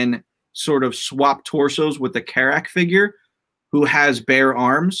and then sort of swap torsos with the Karak figure, who has bare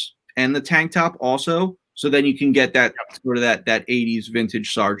arms, and the tank top also. So then you can get that sort of that 80s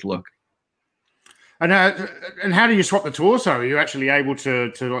vintage Sarge look. And how do you swap the torso? Are you actually able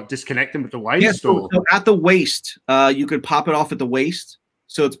to like disconnect them with the waist? Yeah, so at the waist, you could pop it off at the waist.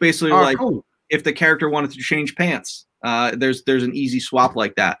 So it's basically like cool. If the character wanted to change pants, there's an easy swap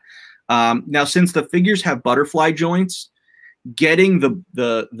like that. Now, since the figures have butterfly joints, getting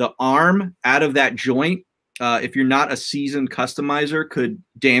the arm out of that joint, if you're not a seasoned customizer, could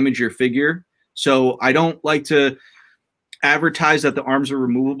damage your figure. So I don't like to advertise that the arms are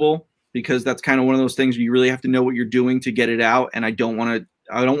removable, because that's kind of one of those things where you really have to know what you're doing to get it out. And I don't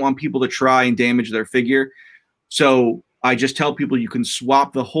want people to try and damage their figure. So I just tell people you can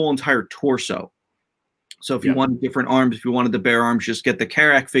swap the whole entire torso. So if you wanted different arms, if you wanted the bare arms, just get the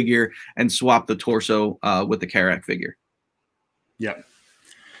Karak figure and swap the torso with the Karak figure. Yeah.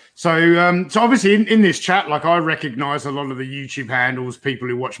 So obviously in this chat, like, I recognize a lot of the YouTube handles, people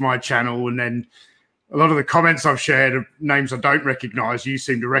who watch my channel, and then a lot of the comments I've shared of names I don't recognize, you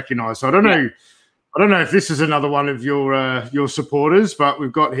seem to recognize. So I don't know if this is another one of your supporters, but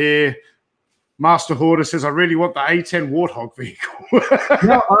we've got here Master Hoarder says, "I really want the A10 Warthog vehicle."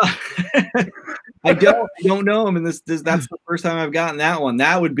 No, I don't know him, and that's the first time I've gotten that one.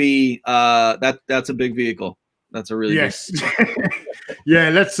 That would be that's a big vehicle. That's a really yes. Yeah,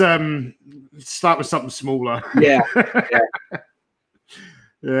 let's start with something smaller. Yeah.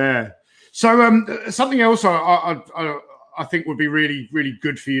 Yeah. So something else I think would be really, really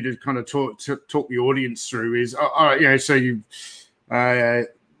good for you to kind of talk the audience through is, you know, so you're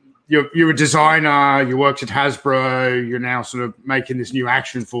a designer, you worked at Hasbro, you're now sort of making this new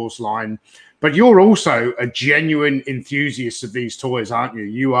Action Force line, but you're also a genuine enthusiast of these toys, aren't you?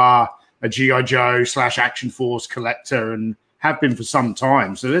 You are a G.I. Joe / Action Force collector and have been for some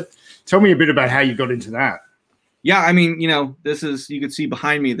time. So tell me a bit about how you got into that. Yeah, I mean, you know, this is, you can see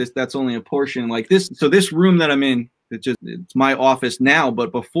behind me, that's only a portion like this. So this room that I'm in, it's my office now.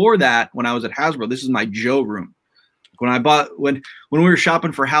 But before that, when I was at Hasbro, this is my Joe room. when we were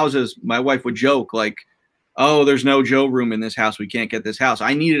shopping for houses, my wife would joke like, "Oh, there's no Joe room in this house. We can't get this house."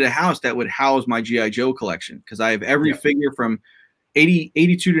 I needed a house that would house my GI Joe collection because I have every figure from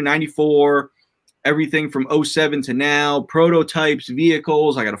 82 to 94, everything from 07 to now, prototypes,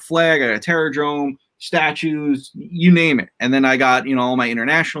 vehicles. I got a flag, I got a Terradrome, statues, you name it. And then I got, all my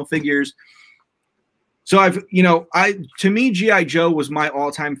international figures. So to me, GI Joe was my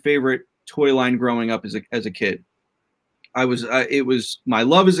all-time favorite toy line growing up as a kid. It was my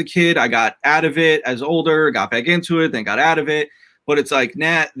love as a kid. I got out of it as older, got back into it, then got out of it. But it's like,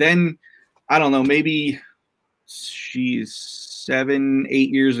 then I don't know, maybe 7, 8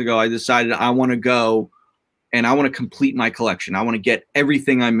 years ago, I decided I want to go and I want to complete my collection. I want to get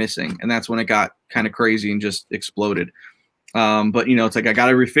everything I'm missing. And that's when it got kind of crazy and just exploded. But it's like I got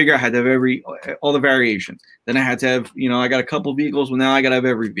every figure. I had to have all the variations. Then I had to have, I got a couple vehicles. Well, now I got to have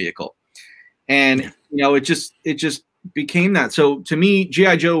every vehicle. And, it just became that. So to me,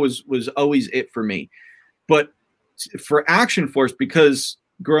 GI Joe was always it for me. But for Action Force, because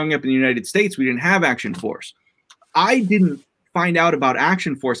growing up in the United States, we didn't have Action Force. I didn't find out about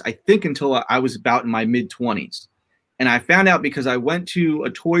Action Force, I think, until I was about in my mid-20s. And I found out because I went to a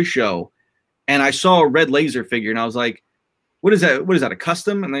toy show and I saw a red laser figure and I was like, what is that? What is that, a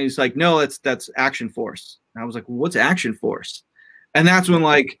custom? And then he's like, no, that's Action Force. And I was like, well, what's Action Force? And that's when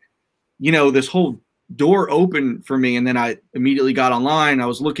this whole door opened for me. And then I immediately got online. I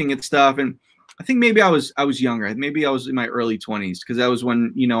was looking at stuff, and I think maybe I was younger. Maybe I was in my early 20s because that was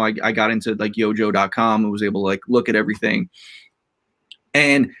when, I got into like yojo.com and was able to look at everything.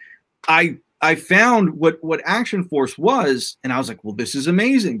 And I found what Action Force was, and I was like, well, this is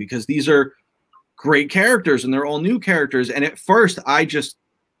amazing because these are great characters and they're all new characters. And at first I just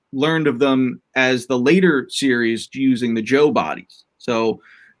learned of them as the later series using the Joe bodies. So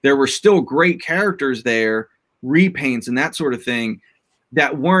there were still great characters there, repaints and that sort of thing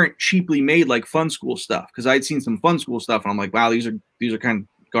that weren't cheaply made like Fun School stuff. Because I'd seen some Fun School stuff and I'm like, wow, these are kind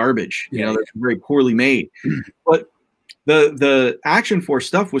of garbage. They're very poorly made. But the Action Force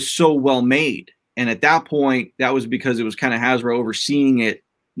stuff was so well made. And at that point, that was because it was kind of Hasbro overseeing it,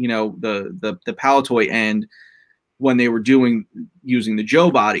 the Palatoy end when they were using the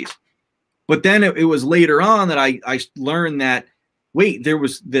Joe bodies. But then it was later on that I learned that, wait, there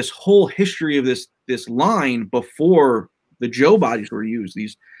was this whole history of this line before the Joe bodies were used.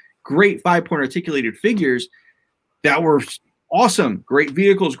 These great 5-point articulated figures that were awesome, great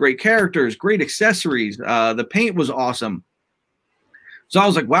vehicles, great characters, great accessories. The paint was awesome. So I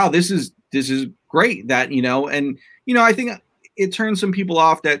was like, wow, this is great that, and, I think it turns some people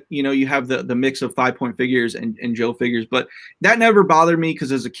off that, you have the mix of 5-point figures and Joe figures, but that never bothered me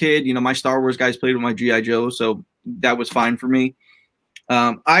because as a kid, my Star Wars guys played with my GI Joe. So that was fine for me.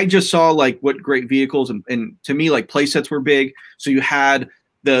 I just saw what great vehicles and to me, play sets were big. So you had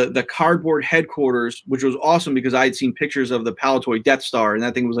the cardboard headquarters, which was awesome because I had seen pictures of the Palatoy Death Star and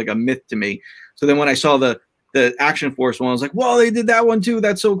that thing was like a myth to me. So then when I saw the Action Force one, I was like, well, they did that one too.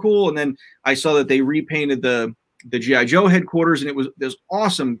 That's so cool. And then I saw that they repainted the GI Joe headquarters and it was this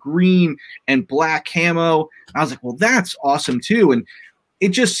awesome green and black camo. I was like, well, that's awesome too. And it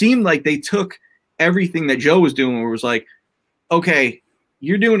just seemed like they took everything that Joe was doing where it was like, okay,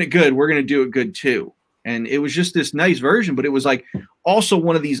 you're doing it good. We're going to do it good too. And it was just this nice version, but it was also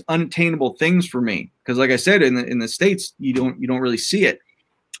one of these unattainable things for me. Cause like I said, in the States, you don't really see it.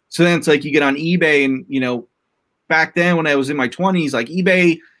 So then it's you get on eBay and, back then when I was in my 20s,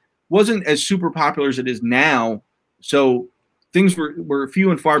 eBay wasn't as super popular as it is now. So things were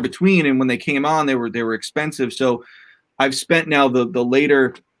few and far between. And when they came on, they were expensive. So I've spent now the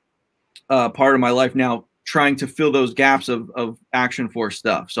later part of my life now trying to fill those gaps of Action Force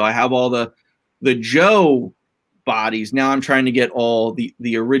stuff. So I have all the Joe bodies. Now I'm trying to get all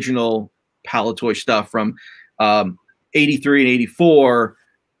the original Palatoy stuff from 83 and 84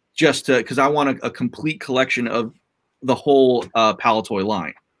 just because I want a complete collection of the whole Palatoy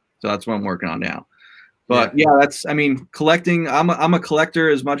line. So that's what I'm working on now. But yeah, collecting. I'm a collector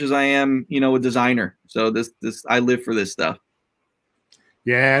as much as I am, a designer. So this I live for this stuff.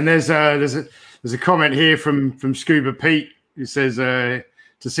 Yeah, and there's a comment here from Scuba Pete who says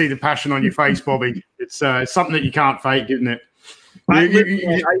to see the passion on your face, Bobby. It's something that you can't fake, isn't it?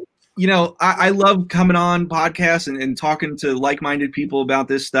 I love coming on podcasts and talking to like-minded people about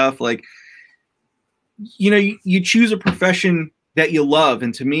this stuff. You choose a profession that you love.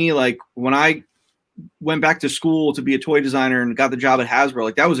 And to me, when I went back to school to be a toy designer and got the job at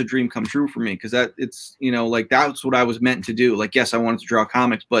Hasbro, that was a dream come true for me. Cause that's what I was meant to do. Yes, I wanted to draw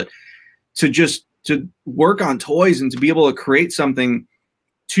comics, but to work on toys and to be able to create something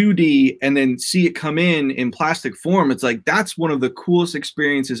 2D and then see it come in plastic form. It's like, that's one of the coolest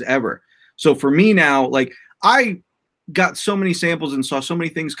experiences ever. So for me now, like, I got so many samples and saw so many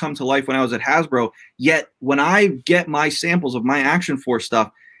things come to life when I was at Hasbro. Yet when I get my samples of my Action Force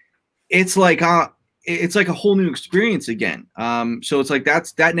stuff, it's like a whole new experience again. So it's like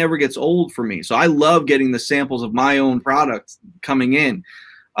that never gets old for me. So I love getting the samples of my own products coming in.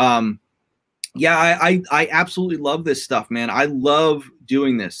 Yeah, I absolutely love this stuff, man. I love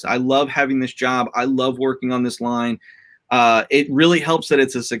doing this. I love having this job. I love working on this line. It really helps that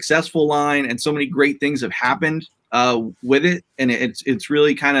it's a successful line, and so many great things have happened with it. And it's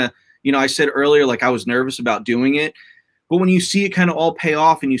really kind of, you know, I said earlier, like, I was nervous about doing it, but when you see it kind of all pay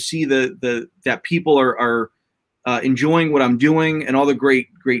off, and you see that people are enjoying what I'm doing and all the great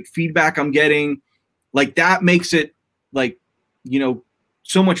feedback I'm getting, like, that makes it, like, you know,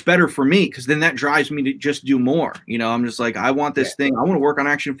 so much better for me, because then that drives me to just do more. You know, I'm just like, I want this thing. I want to work on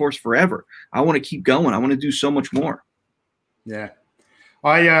Action Force forever. I want to keep going. I want to do so much more. Yeah.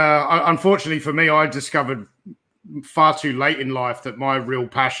 I unfortunately for me, I discovered far too late in life that my real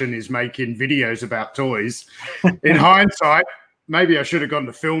passion is making videos about toys. In hindsight, maybe I should have gone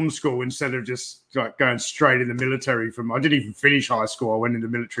to film school instead of just like going straight in the military. I didn't even finish high school. I went in the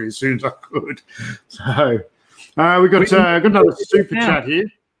military as soon as I could. So we got another super chat here.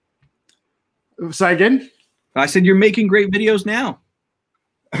 Say again? I said you're making great videos now.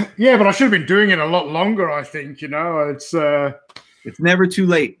 Yeah, but I should have been doing it a lot longer, I think. You know, it's never too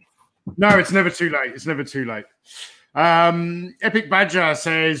late. No, it's never too late. It's never too late. Epic Badger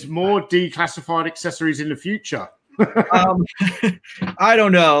says more declassified accessories in the future. I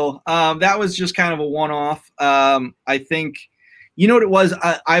don't know. That was just kind of a one-off. I think, you know what it was?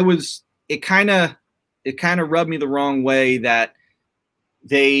 It kind of rubbed me the wrong way that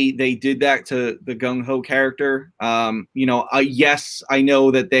they did that to the Gung Ho character. You know, yes, I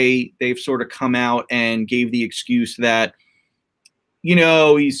know that they've sort of come out and gave the excuse that, you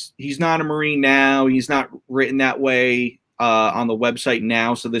know, he's not a Marine now. He's not written that way on the website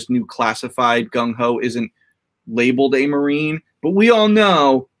now. So this new classified Gung Ho isn't labeled a Marine. But we all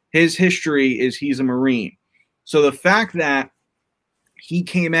know his history is he's a Marine. So the fact that he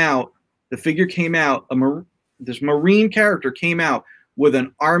came out, the figure came out, this Marine character came out with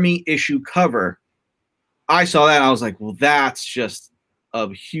an Army issue cover, I saw that and I was like, well, that's just a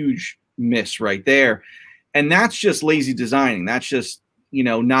huge miss right there. And that's just lazy designing. That's just, you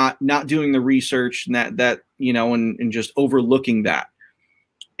know, not doing the research and that you know, and just overlooking that.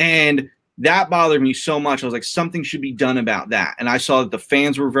 And that bothered me so much. I was like, something should be done about that. And I saw that the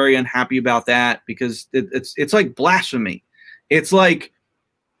fans were very unhappy about that, because it's like blasphemy. It's like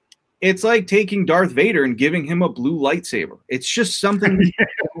taking Darth Vader and giving him a blue lightsaber. It's just something you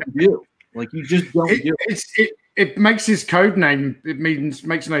don't do. Like, you just don't do it. It makes his code name,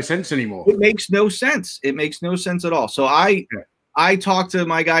 makes no sense anymore. It makes no sense. It makes no sense at all. So I talked to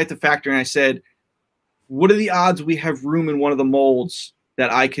my guy at the factory and I said, what are the odds we have room in one of the molds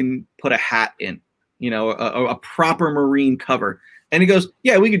that I can put a hat in, you know, a proper Marine cover? And he goes,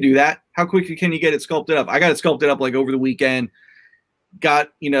 yeah, we could do that. How quickly can you get it sculpted up? I got it sculpted up like over the weekend, got,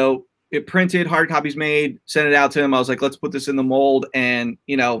 you know, it printed, hard copies made, sent it out to him. I was like, let's put this in the mold. And,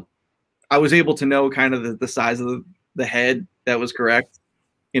 you know, I was able to know kind of the size of the head that was correct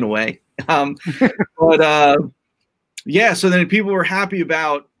in a way. Yeah, so then people were happy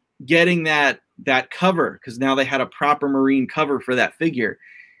about getting that cover, because now they had a proper Marine cover for that figure.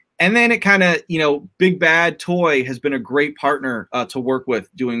 And then it kind of, you know, Big Bad Toy has been a great partner to work with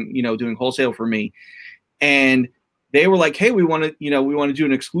doing wholesale for me. And they were like, hey, we want to do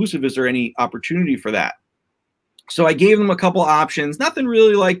an exclusive. Is there any opportunity for that? So I gave them a couple options. Nothing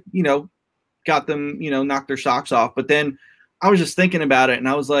really like, you know, got them, you know, knocked their socks off. But then I was just thinking about it and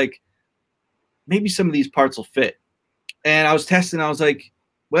I was like, maybe some of these parts will fit. And I was testing. I was like,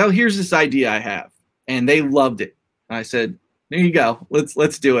 well, here's this idea I have. And they loved it. And I said, there you go.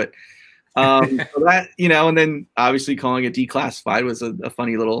 Let's do it. So that, you know, and then obviously calling it declassified was a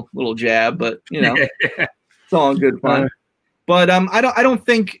funny little jab, but you know, it's all in good fun. But I don't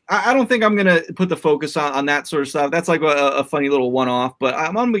think I'm gonna put the focus on that sort of stuff. That's like a funny little one-off. But I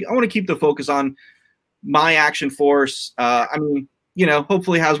want to keep the focus on my Action Force. I mean, you know,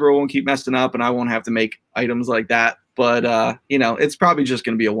 hopefully Hasbro won't keep messing up, and I won't have to make items like that. But you know, it's probably just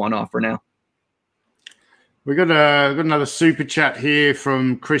gonna be a one-off for now. We got another super chat here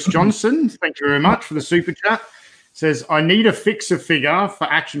from Chris Johnson. Thank you very much for the super chat. It says, I need a fixer figure for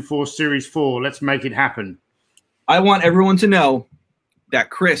Action Force Series 4. Let's make it happen. I want everyone to know that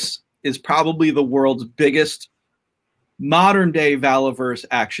Chris is probably the world's biggest modern day Valaverse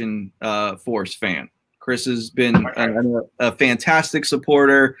Action Force fan. Chris has been a fantastic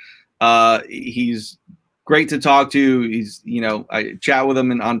supporter. He's great to talk to. He's, I chat with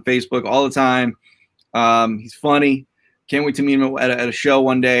him on Facebook all the time. He's funny. Can't wait to meet him at a show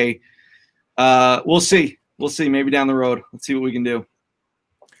one day. We'll see. We'll see. Maybe down the road. Let's see what we can do.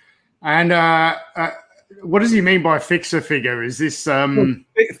 And what does he mean by fixer figure? Is this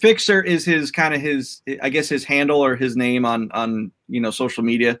Fixer is his I guess his handle or his name on social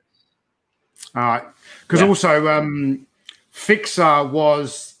media. Because also Fixer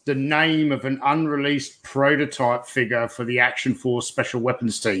was the name of an unreleased prototype figure for the Action Force Special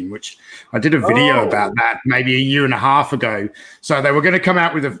Weapons Team, which I did a video about that maybe a year and a half ago. So they were going to come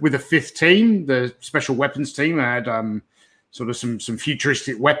out with a fifth team, the Special Weapons Team. They had sort of some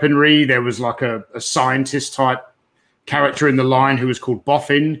futuristic weaponry. There was like a scientist type character in the line who was called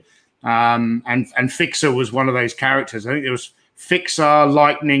Boffin, and Fixer was one of those characters. I think there was Fixer,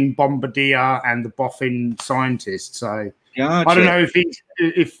 Lightning, Bombardier, and the Boffin scientist. So gotcha. I don't know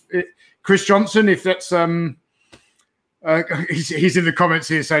if Chris Johnson, if that's he's in the comments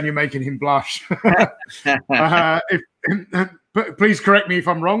here saying you're making him blush. Please correct me if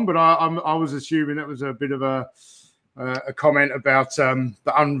I'm wrong, but I was assuming that was a bit of a comment about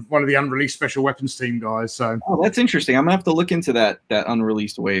one of the unreleased Special Weapons Team guys. So that's interesting. I'm gonna have to look into that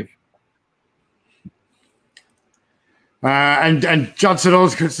unreleased wave. And Judson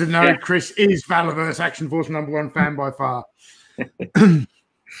Osgood said, no, Chris is Valaverse Action Force #1 fan by far.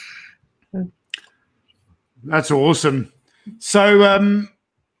 That's awesome. So,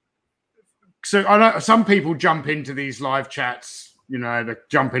 so I know some people jump into these live chats, they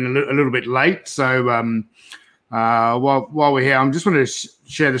jump in a little bit late. So while we're here, I'm just going to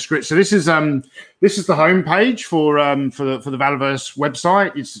share the script. So this is the homepage for the Valaverse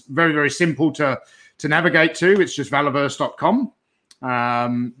website. It's very, very simple to navigate to. It's just valaverse.com.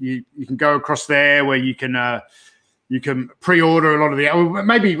 You can go across there where you can pre-order a lot of the.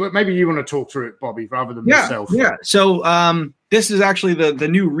 Maybe you want to talk through it, Bobby, rather than myself. Yeah. So this is actually the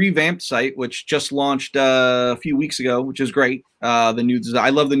new revamped site, which just launched a few weeks ago, which is great. The new design. I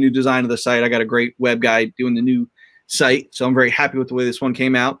love the new design of the site. I got a great web guy doing the new site, so I'm very happy with the way this one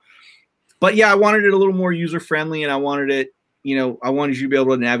came out. But yeah, I wanted it a little more user friendly, and I wanted it. I wanted you to be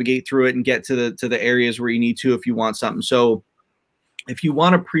able to navigate through it and get to the areas where you need to if you want something. So if you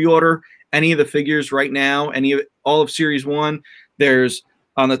want to pre-order any of the figures right now, all of Series 1, there's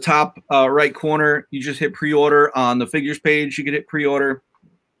on the top right corner, you just hit pre-order. On the figures page, you can hit pre-order.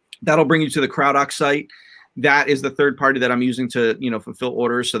 That'll bring you to the CrowdOx site. That is the third party that I'm using to fulfill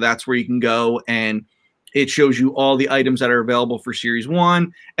orders. So that's where you can go, and it shows you all the items that are available for Series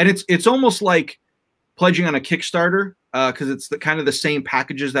 1. And it's almost like pledging on a Kickstarter, because it's kind of the same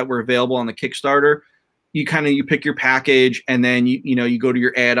packages that were available on the Kickstarter. You pick your package, and then you go to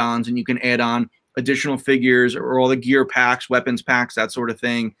your add-ons, and you can add on additional figures or all the gear packs, weapons packs, that sort of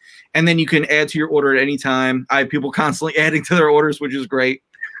thing. And then you can add to your order at any time. I have people constantly adding to their orders, which is great.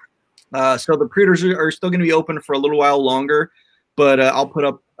 So the pre-orders are still going to be open for a little while longer, but I'll put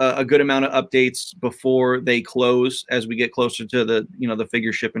up a good amount of updates before they close as we get closer to the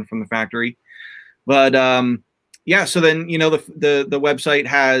figure shipping from the factory. But yeah, so then the website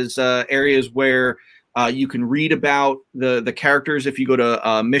has areas where you can read about the characters. If you go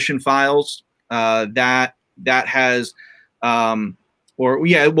to mission files, that has so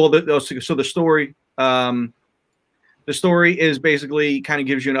the story. The story is basically kind of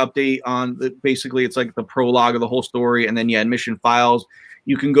gives you an update on basically it's like the prologue of the whole story, and then mission files.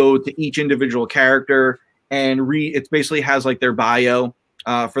 You can go to each individual character and read. It basically has like their bio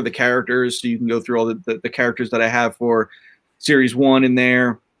for the characters, so you can go through all the characters that I have for Series 1 in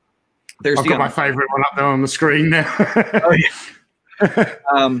there. I've got my favorite one up there on the screen now. Oh,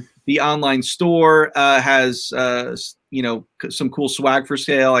 yeah. The online store has some cool swag for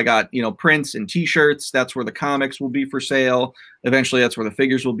sale. I got prints and T-shirts. That's where the comics will be for sale. Eventually, that's where the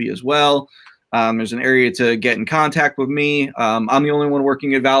figures will be as well. There's an area to get in contact with me. I'm the only one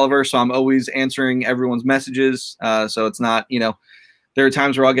working at Valaverse, so I'm always answering everyone's messages. So it's not there are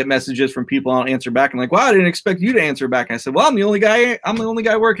times where I'll get messages from people, I'll answer back. I'm like, "Wow, I didn't expect you to answer back." And I said, "Well, I'm the only guy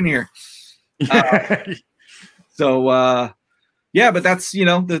working here." Yeah, but that's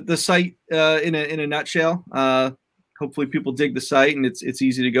the site in a nutshell. Hopefully people dig the site, and it's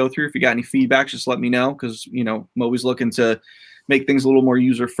easy to go through. If you got any feedback, just let me know, because I'm always looking to make things a little more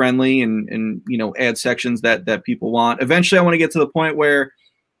user friendly and add sections that people want. Eventually, I want to get to the point where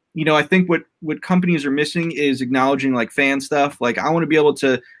I think what companies are missing is acknowledging like fan stuff. Like I want to be able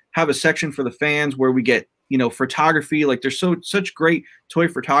to have a section for the fans where we get photography. Like there's such great toy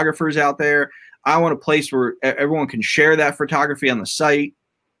photographers out there. I want a place where everyone can share that photography on the site.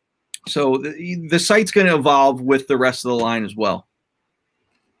 So the site's going to evolve with the rest of the line as well.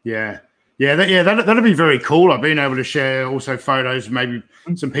 Yeah. That'd be very cool. I've been able to share also photos, maybe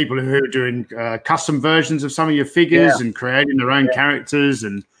some people who are doing custom versions of some of your figures and creating their own characters,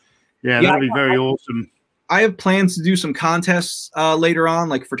 and that'd be very awesome. I have plans to do some contests later on,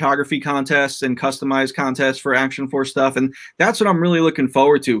 like photography contests and customized contests for Action Force stuff, and that's what I'm really looking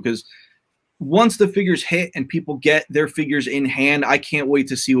forward to, because once the figures hit and people get their figures in hand, I can't wait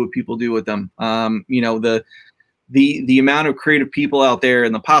to see what people do with them. The amount of creative people out there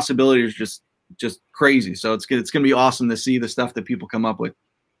and the possibilities are just crazy. So it's going to be awesome to see the stuff that people come up with.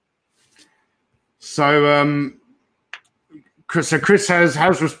 So Chris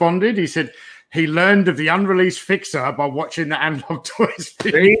has responded. He said he learned of the unreleased fixer by watching the Analog Toys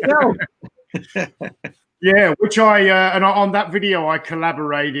video. There you go. Yeah, which on that video I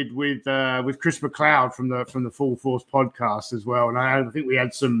collaborated with Chris McLeod from the Full Force podcast as well, and I think we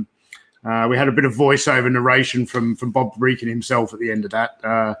had some. We had a bit of voiceover narration from Bob Breakin himself at the end of that.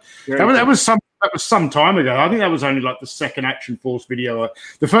 That was some time ago. I think that was only like the second Action Force video.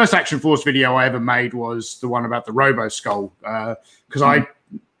 The first Action Force video I ever made was the one about the Robo Skull, because I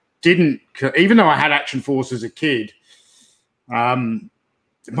didn't, even though I had Action Force as a kid. My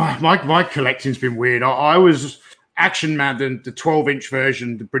collecting's been weird. I was Action Man, the 12-inch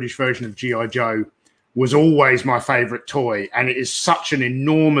version, the British version of G.I. Joe, was always my favorite toy, and it is such an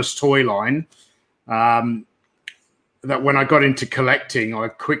enormous toy line that when I got into collecting, I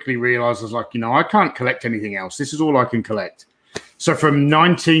quickly realized I was like, I can't collect anything else. This is all I can collect. So from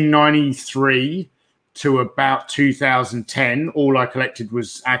 1993 to about 2010, all I collected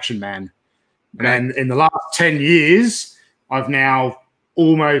was Action Man. And then in the last 10 years, I've now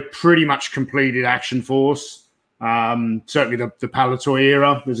almost pretty much completed Action Force. Certainly the Palatoy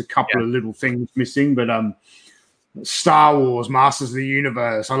era. There's a couple of little things missing, but Star Wars, Masters of the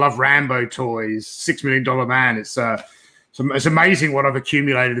Universe. I love Rambo toys. $6 Million Man. It's amazing what I've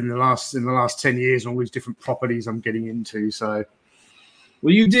accumulated in the last 10 years. All these different properties I'm getting into. So,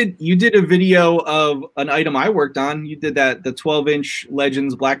 well, you did a video of an item I worked on. You did the 12-inch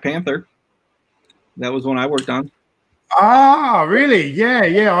Legends Black Panther. That was one I worked on. Ah, really?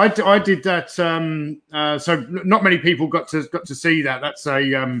 Yeah. I did that. So not many people got to see that. That's I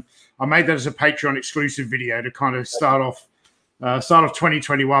made that as a Patreon exclusive video to kind of start off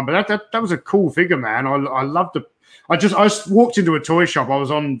 2021. But that was a cool figure, man. I loved it. I walked into a toy shop. I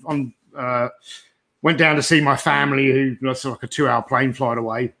was went down to see my family, who was like a 2-hour plane flight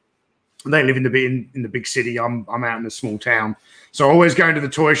away. They live in the big city. I'm out in a small town, so I always go into the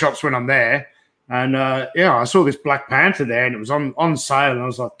toy shops when I'm there. And I saw this Black Panther there, and it was on sale, and I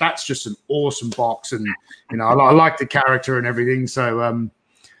was like, "That's just an awesome box." And I like the character and everything. So I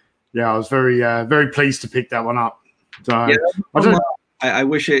was very pleased to pick that one up. So I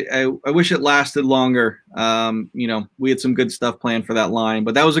wish it lasted longer. We had some good stuff planned for that line,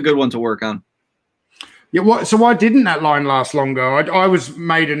 but that was a good one to work on. Yeah. So why didn't that line last longer? I was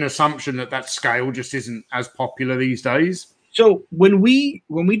made an assumption that scale just isn't as popular these days. So when we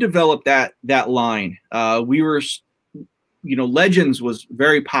developed that line, we were, Legends was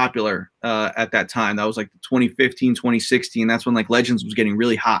very popular at that time. That was like 2015, 2016. That's when like Legends was getting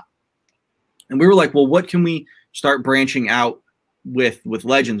really hot. And we were like, well, what can we start branching out with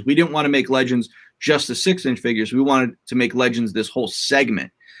Legends? We didn't want to make Legends just the 6-inch figures. We wanted to make Legends this whole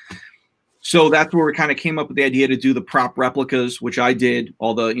segment. So that's where we kind of came up with the idea to do the prop replicas, which I did,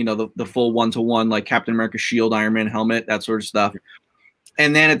 all the the full 1-to-1, like Captain America shield, Iron Man helmet, that sort of stuff.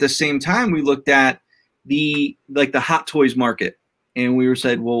 And then at the same time, we looked at the Hot Toys market, and we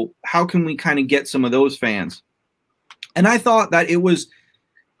said, well, how can we kind of get some of those fans? And I thought that it was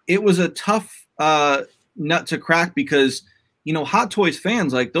a tough nut to crack, because Hot Toys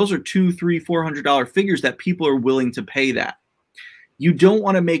fans, like, those are $200, $300, $400 figures that people are willing to pay that. You don't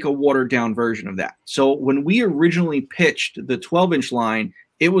want to make a watered down version of that. So when we originally pitched the 12-inch line,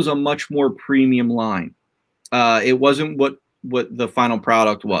 it was a much more premium line. It wasn't what the final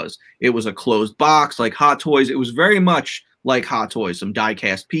product was. It was a closed box like Hot Toys. It was very much like Hot Toys, some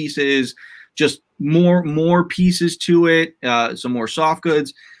die-cast pieces, just more pieces to it, some more soft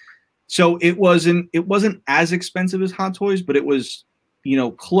goods. So it wasn't as expensive as Hot Toys, but it was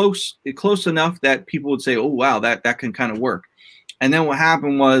close enough that people would say, oh wow, that can kind of work. And then what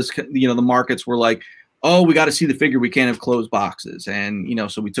happened was, the markets were like, oh, we got to see the figure. We can't have closed boxes. And,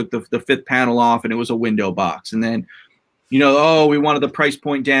 so we took the fifth panel off, and it was a window box. And then, oh, we wanted the price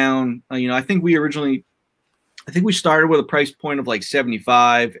point down. I think we started with a price point of like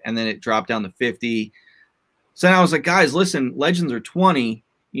 75, and then it dropped down to 50. So then I was like, guys, listen, Legends are 20,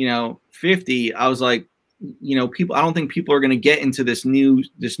 50. I was like, you know, I don't think people are going to get into this new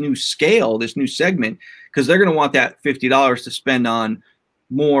scale, this new segment, because they're going to want that $50 to spend on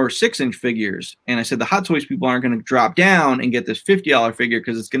more 6-inch figures. And I said the Hot Toys people aren't going to drop down and get this $50 figure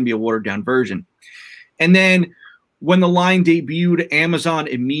because it's going to be a watered down version. And then when the line debuted, Amazon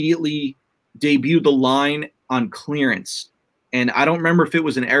immediately debuted the line on clearance. And I don't remember if it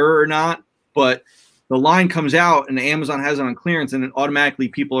was an error or not, but the line comes out and Amazon has it on clearance, and then automatically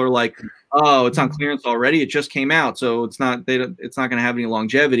people are like, oh, it's on clearance already. It just came out, so it's not going to have any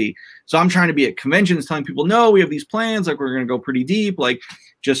longevity. So I'm trying to be at conventions telling people, no, we have these plans, like we're going to go pretty deep, like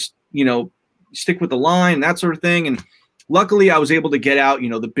just, you know, stick with the line, that sort of thing. And luckily I was able to get out, you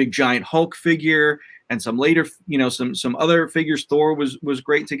know, the big giant Hulk figure and some later, you know, some other figures. Thor was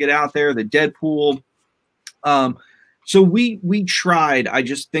great to get out there, the Deadpool. So we tried. I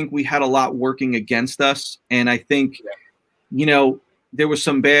just think we had a lot working against us. And I think, you know, there was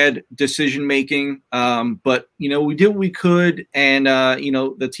some bad decision making, but, you know, we did what we could. And, you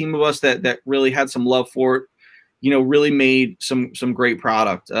know, the team of us that really had some love for it, you know, really made some great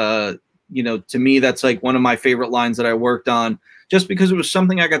product. You know, to me, that's like one of my favorite lines that I worked on, just because it was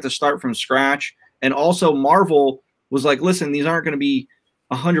something I got to start from scratch. And also Marvel was like, listen, these aren't going to be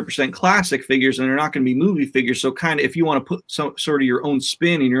 100% classic figures, and they're not going to be movie figures. So kind of, if you want to put some sort of your own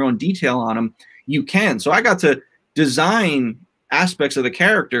spin and your own detail on them, you can. So I got to design aspects of the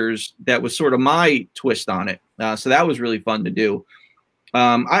characters that was sort of my twist on it. So that was really fun to do.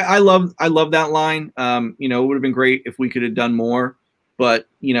 I love that line. You know, it would have been great if we could have done more, but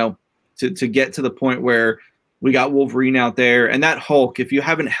you know, to get to the point where we got Wolverine out there and that Hulk, if you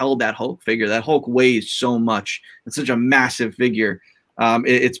haven't held that Hulk figure, that Hulk weighs so much. It's such a massive figure.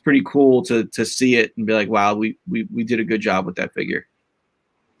 It's pretty cool to see it and be like, wow, we did a good job with that figure.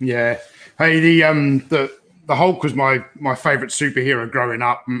 Yeah. Hey, the Hulk was my favorite superhero growing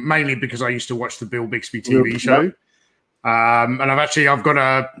up, mainly because I used to watch the Bill Bixby TV show. And I've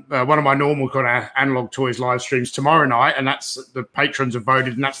got one of my normal kind of Analog Toys live streams tomorrow night, and that's the patrons have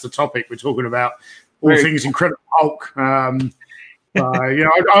voted, and that's the topic we're talking about. All things Incredible Hulk. You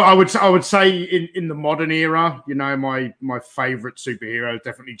know, I would say in the modern era, you know, my favorite superhero has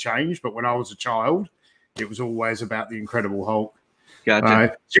definitely changed. But when I was a child, it was always about the Incredible Hulk.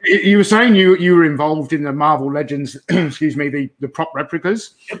 Gotcha. You were saying you were involved in the Marvel Legends, excuse me, the prop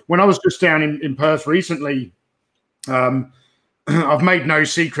replicas. Yep. When I was just down in Perth recently, I've made no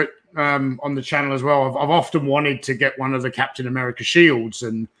secret on the channel as well. I've often wanted to get one of the Captain America shields,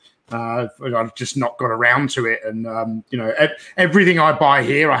 and I've just not got around to it. And you know, everything I buy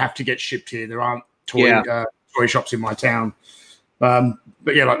here, I have to get shipped here. There aren't toy shops in my town.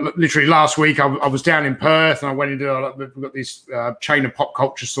 But yeah, like literally last week, I was down in Perth, and I went into we've got this chain of pop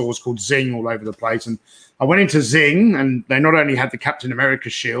culture stores called Zing all over the place, and I went into Zing, and they not only had the Captain America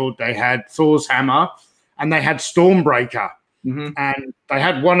shield, they had Thor's hammer, and they had Stormbreaker. Mm-hmm. And they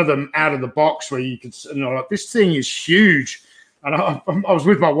had one of them out of the box where you could, you know, like, this thing is huge. And I was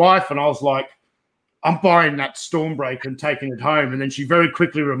with my wife, and I was like, I'm buying that Stormbreaker and taking it home. And then she very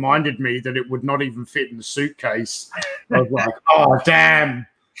quickly reminded me that it would not even fit in the suitcase. I was like, oh, damn.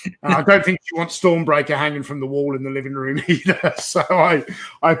 I don't think she wants Stormbreaker hanging from the wall in the living room either. So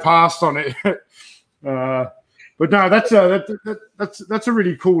I passed on it. But no, that's a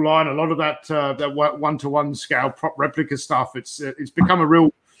really cool line. A lot of that one-to-one scale prop replica stuff, it's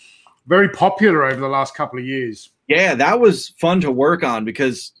become very popular over the last couple of years. Yeah, that was fun to work on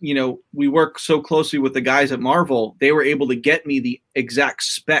because, you know, we work so closely with the guys at Marvel. They were able to get me the exact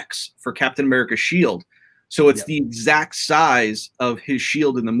specs for Captain America's shield. So it's the exact size of his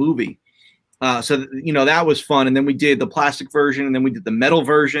shield in the movie. So, you know, that was fun. And then we did the plastic version, and then we did the metal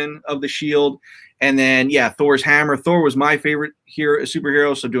version of the shield. And then, yeah, Thor's hammer. Thor was my favorite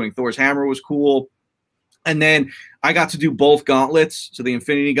superhero, so doing Thor's hammer was cool. And then I got to do both gauntlets, so the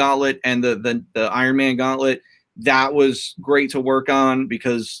Infinity Gauntlet and the Iron Man Gauntlet. That was great to work on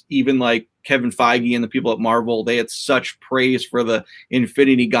because even like Kevin Feige and the people at Marvel, they had such praise for the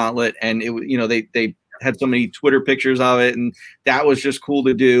Infinity Gauntlet, and it, you know, they had so many Twitter pictures of it, and that was just cool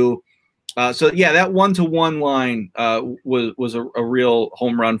to do. So yeah, that one-to-one line was a real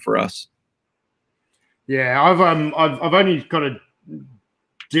home run for us. Yeah, I've only kind of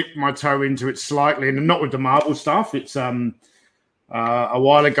dipped my toe into it slightly, and not with the Marvel stuff. It's a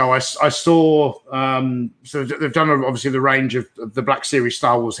while ago I saw so they've done obviously the range of the Black Series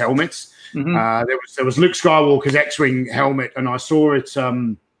Star Wars helmets. Mm-hmm. There was Luke Skywalker's X-wing helmet, and I saw it.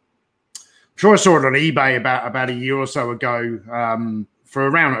 I'm sure I saw it on eBay about a year or so ago for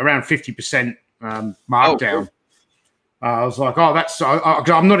around 50% markdown. I was like, oh, that's.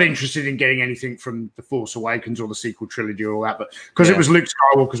 I'm not interested in getting anything from The Force Awakens or the sequel trilogy or all that, but because it was Luke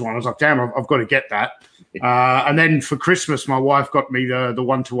Skywalker's one, I was like, damn, I've got to get that. And then for Christmas, my wife got me the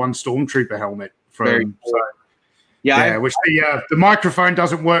 1-to-1 Stormtrooper helmet from. So, yeah, which the microphone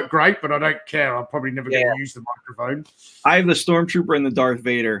doesn't work great, but I don't care. I'm probably never going to use the microphone. I have the Stormtrooper and the Darth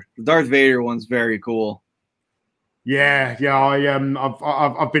Vader. The Darth Vader one's very cool. Yeah.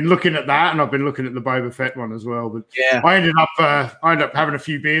 I've been looking at that, and I've been looking at the Boba Fett one as well. But I ended up having a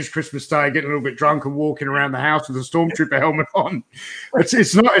few beers Christmas Day, getting a little bit drunk, and walking around the house with a Stormtrooper helmet on.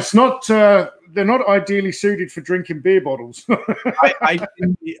 It's not. They're not ideally suited for drinking beer bottles. I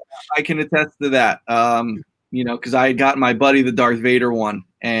can attest to that. You know, because I had gotten my buddy the Darth Vader one,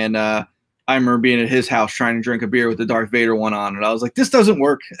 and I remember being at his house trying to drink a beer with the Darth Vader one on, and I was like, "This doesn't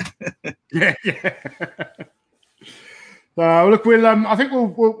work." Yeah. Look, I think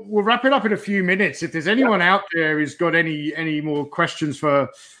we'll wrap it up in a few minutes. If there's anyone out there who's got any more questions for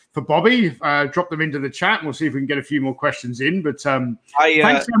Bobby, drop them into the chat, and we'll see if we can get a few more questions in. But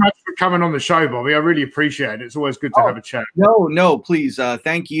thanks so much for coming on the show, Bobby. I really appreciate it. It's always good to have a chat. No, please.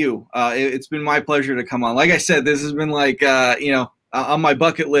 Thank you. It's been my pleasure to come on. Like I said, this has been like, on my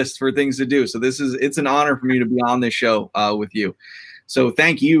bucket list for things to do. So it's an honor for me to be on this show with you. So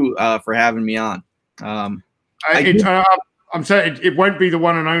thank you for having me on. I'm saying it won't be the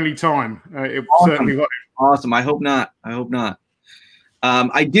one and only time. It certainly won't. Awesome. I hope not.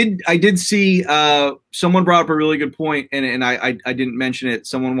 I did see someone brought up a really good point, and I didn't mention it.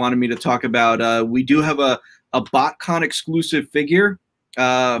 Someone wanted me to talk about we do have a BotCon exclusive figure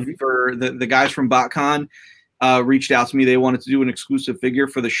for the guys from BotCon reached out to me. They wanted to do an exclusive figure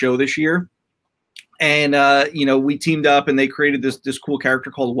for the show this year, and we teamed up and they created this cool character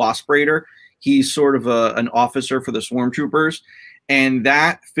called Wasp Raider. He's sort of an officer for the Swarm Troopers, and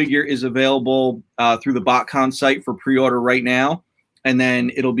that figure is available through the BotCon site for pre-order right now. And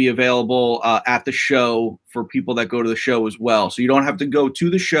then it'll be available at the show for people that go to the show as well. So you don't have to go to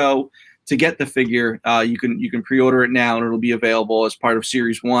the show to get the figure. You can pre-order it now, and it'll be available as part of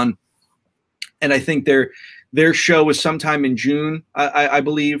Series 1. And I think their show is sometime in June, I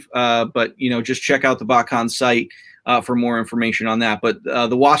believe. But just check out the BotCon site for more information on that. But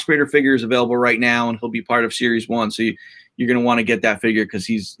the Wasp Raider figure is available right now, and he'll be part of Series 1. So you're going to want to get that figure because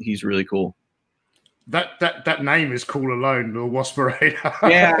he's really cool. That name is cool alone, the Wasp Raider.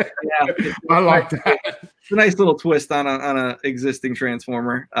 Yeah. I like that. It's a nice little twist on a existing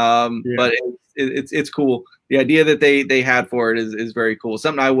Transformer. But it's cool. The idea that they had for it is very cool.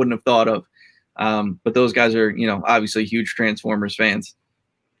 Something I wouldn't have thought of. But those guys are obviously huge Transformers fans.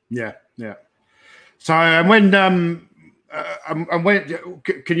 Yeah. So when can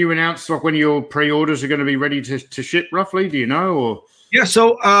you announce when your pre-orders are going to be ready to ship roughly? Do you know or? Yeah,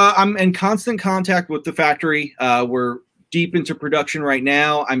 so I'm in constant contact with the factory. We're deep into production right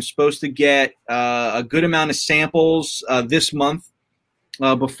now. I'm supposed to get a good amount of samples this month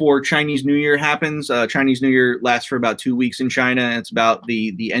before Chinese New Year happens. Chinese New Year lasts for about 2 weeks in China. It's about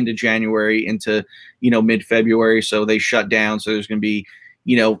the end of January into mid-February, so they shut down. So there's going to be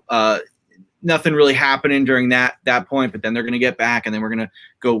nothing really happening during that point. But then they're going to get back, and then we're going to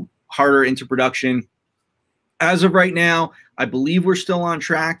go harder into production. As of right now, I believe we're still on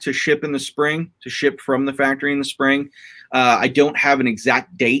track to ship in the spring, to ship from the factory in the spring. I don't have an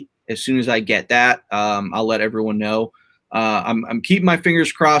exact date. As soon as I get that, I'll let everyone know. I'm keeping my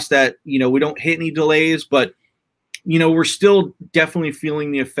fingers crossed that, we don't hit any delays, but, we're still definitely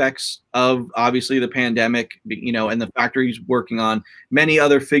feeling the effects of, obviously, the pandemic, and the factory's working on many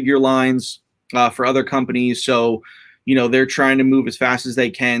other figure lines for other companies. So, they're trying to move as fast as they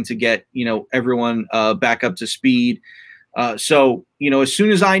can to get, everyone back up to speed. So, as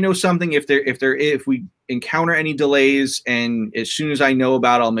soon as I know something, if we encounter any delays, and as soon as I know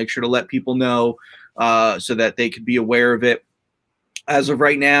about it, I'll make sure to let people know so that they could be aware of it. As of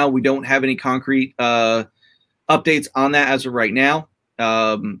right now, we don't have any concrete updates on that as of right now.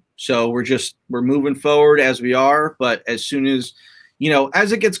 So we're moving forward as we are, but as soon as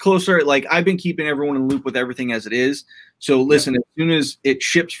as it gets closer, like I've been keeping everyone in the loop with everything as it is. So listen, as soon as it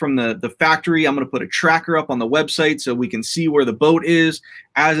ships from the factory, I'm going to put a tracker up on the website so we can see where the boat is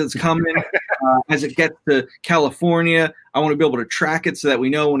as it's coming. As it gets to California, I want to be able to track it so that we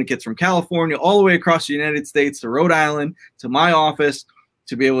know when it gets from California all the way across the United States to Rhode Island to my office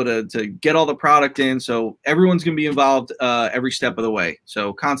to be able to get all the product in. So everyone's going to be involved every step of the way.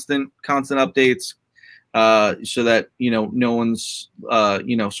 So constant updates. So that no one's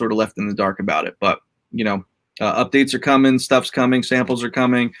sort of left in the dark about it. But updates are coming, stuff's coming, samples are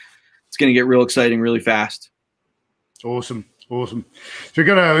coming. It's going to get real exciting really fast. Awesome. Awesome. So we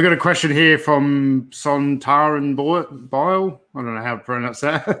got a question here from Sontar and Bile. I don't know how to pronounce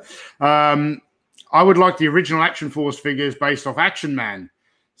that. I would like the original Action Force figures based off Action Man.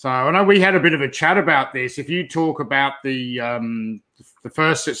 So I know we had a bit of a chat about this. If you talk about the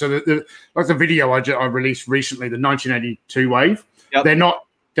first, so like the video I released recently, the 1982 wave, yep.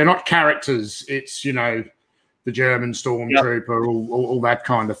 They're not characters. It's, you know, the German stormtrooper, yep. all that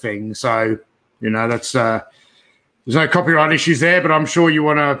kind of thing. So, you know, that's there's no copyright issues there, but I'm sure you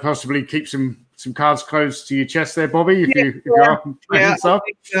want to possibly keep some cards close to your chest there, Bobby. If you are playing stuff.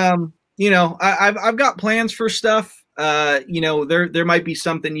 You know, I've got plans for stuff. You know, there might be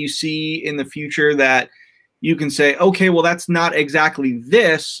something you see in the future that you can say, okay, well, that's not exactly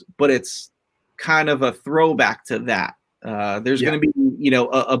this, but it's kind of a throwback to that. There's going to be, you know,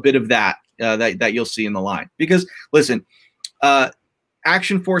 a bit of that that you'll see in the line. Because, listen,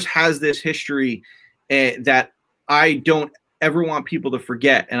 Action Force has this history that I don't ever want people to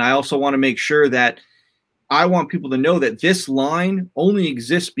forget. And I also want to make sure that I want people to know that this line only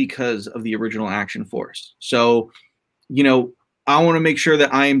exists because of the original Action Force. So, you know, I want to make sure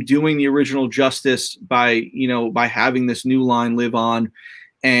that I am doing the original justice by, you know, by having this new line live on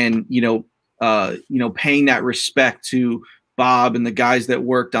and, you know, paying that respect to Bob and the guys that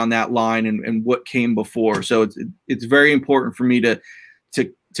worked on that line and what came before. So it's very important for me to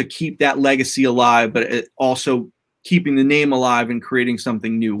keep that legacy alive, but also keeping the name alive and creating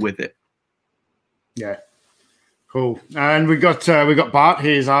something new with it. Yeah. Cool. And we got Bart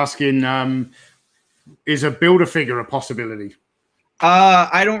here is asking, is a Build-A-Figure a possibility?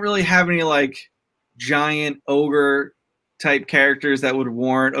 I don't really have any like giant ogre type characters that would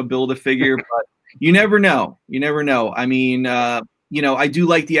warrant a Build-A-Figure, but you never know. You never know. I mean, you know, I do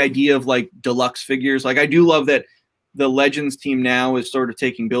like the idea of like deluxe figures. Like I do love that the Legends team now is sort of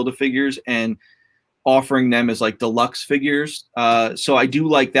taking Build-A-Figures and offering them as like deluxe figures. So I do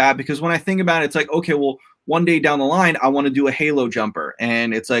like that because when I think about it, it's like, okay, well, one day down the line, I want to do a Halo jumper.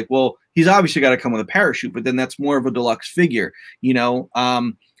 And it's like, well, he's obviously got to come with a parachute, but then that's more of a deluxe figure, you know?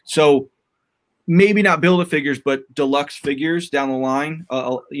 So maybe not Build-A-Figures, but deluxe figures down the line,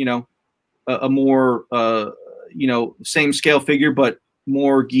 you know, a more, you know, same scale figure, but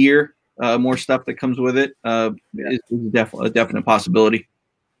more gear, more stuff that comes with it is definitely a definite possibility.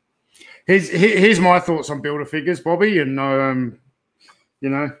 Here's my thoughts on Build-A-Figures, Bobby, and you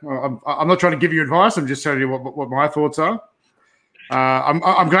know, I'm not trying to give you advice. I'm just telling you what my thoughts are.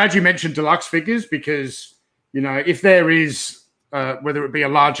 I'm glad you mentioned deluxe figures because, you know, if there is, whether it be a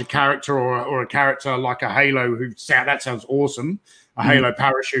larger character or a character like a Halo, that sounds awesome, a Halo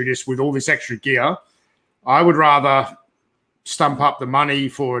parachutist with all this extra gear, I would rather stump up the money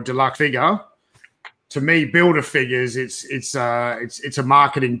for a deluxe figure. To me, Build-A-Figures, it's a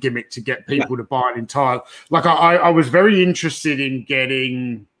marketing gimmick to get people to buy it entirely. Like I was very interested in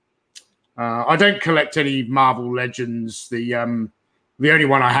getting. I don't collect any Marvel Legends. The only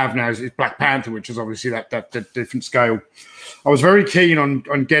one I have now is Black Panther, which is obviously that different scale. I was very keen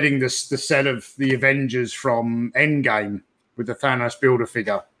on getting the set of the Avengers from Endgame with the Thanos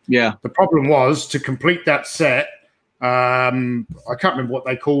Build-A-Figure. Yeah. The problem was to complete that set. I can't remember what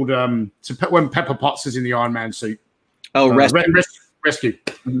they called. When Pepper Potts is in the Iron Man suit. Oh, Rescue. Rescue.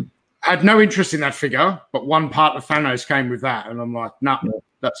 Mm-hmm. I had no interest in that figure, but one part of Thanos came with that, and I'm like, nah,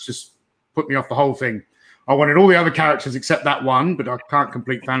 that's just put me off the whole thing. I wanted all the other characters except that one, but I can't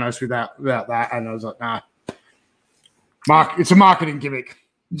complete Thanos without that. And I was like, nah. It's a marketing gimmick.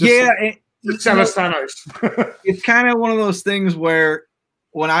 Just sell us Thanos. It's kind of one of those things where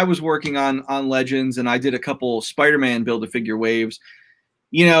when I was working on Legends and I did a couple Spider-Man Build-A-Figure waves,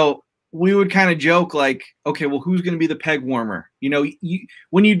 you know, we would kind of joke like, okay, well, who's going to be the peg warmer? You know,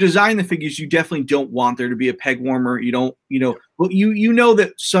 when you design the figures, you definitely don't want there to be a peg warmer. You don't, you know, well, you know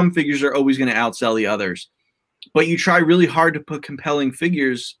that some figures are always going to outsell the others, but you try really hard to put compelling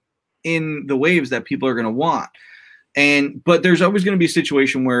figures in the waves that people are going to want. But there's always going to be a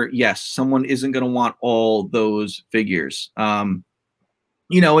situation where, yes, someone isn't going to want all those figures.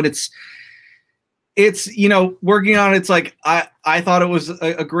 You know, and it's, you know, working on it's like, I thought it was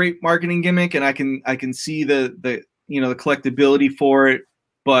a great marketing gimmick and I can see the, you know, the collectability for it.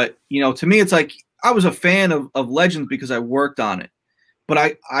 But, you know, to me, it's like, I was a fan of Legends because I worked on it, but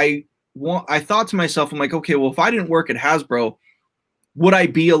I thought to myself, I'm like, okay, well, if I didn't work at Hasbro, would I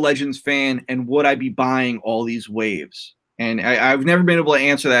be a Legends fan and would I be buying all these waves? And I've never been able to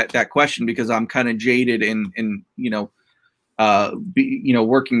answer that question because I'm kind of jaded in you know, you know,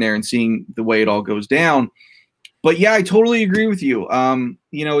 working there and seeing the way it all goes down. But yeah, I totally agree with you.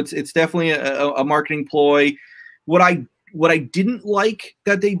 You know, it's definitely a marketing ploy. What I didn't like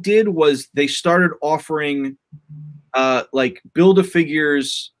that they did was they started offering like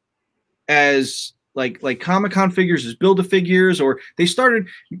Build-A-Figures as like Comic-Con figures as Build-A-Figures, or they started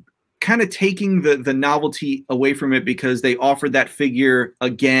kind of taking the novelty away from it because they offered that figure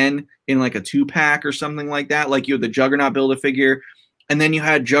again in like a 2-pack or something like that. Like you had the Juggernaut Build-A-Figure, and then you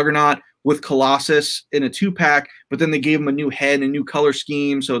had Juggernaut with Colossus in a 2-pack, but then they gave him a new head and a new color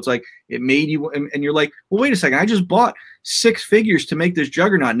scheme. So it's like it made you, and you're like, well, wait a second, I just bought 6 figures to make this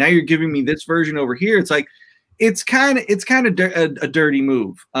Juggernaut. Now you're giving me this version over here. It's like it's kind of a dirty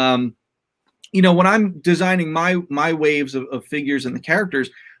move. You know, when I'm designing my waves of figures and the characters,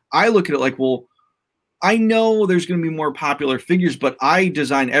 I look at it like, well, I know there's going to be more popular figures, but I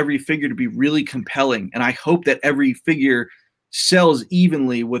design every figure to be really compelling, and I hope that every figure sells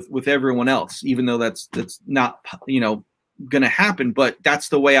evenly with everyone else, even though that's not, you know, going to happen. But that's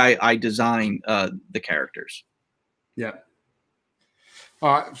the way I design the characters. Yeah.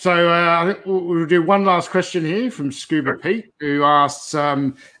 All right, so I think we'll do one last question here from Scuba Pete, who asks,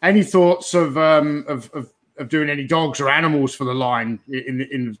 any thoughts of doing any dogs or animals for the line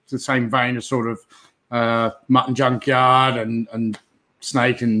in the same vein as sort of Mutton Junkyard and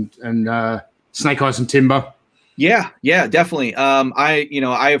Snake and Snake Eyes and Timber? Yeah, definitely.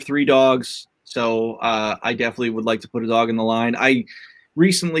 I have 3 dogs, so I definitely would like to put a dog in the line. I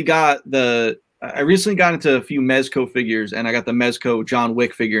recently got into a few Mezco figures, and I got the Mezco John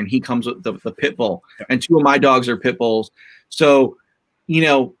Wick figure, and he comes with the pit bull, and 2 of my dogs are pit bulls. So, you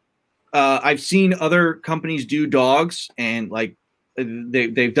know, I've seen other companies do dogs, and like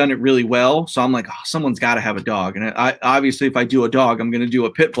they've done it really well. So I'm like, oh, someone's got to have a dog. And I obviously, if I do a dog, I'm going to do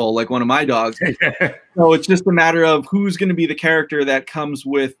a pit bull like one of my dogs. So it's just a matter of who's going to be the character that comes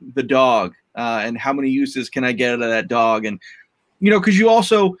with the dog, and how many uses can I get out of that dog. And, you know, because you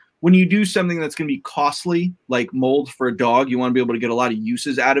also, when you do something that's going to be costly, like mold for a dog, you want to be able to get a lot of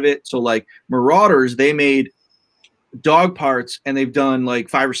uses out of it. So like Marauders, they made dog parts, and they've done like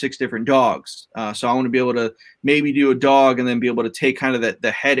 5 or 6 different dogs. So I want to be able to maybe do a dog and then be able to take kind of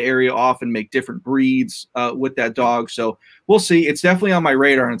the head area off and make different breeds with that dog. So we'll see. It's definitely on my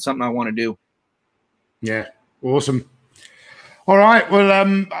radar, and it's something I want to do. Yeah, awesome. All right.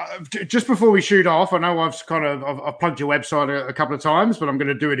 Well, just before we shoot off, I know I've plugged your website a couple of times, but I'm going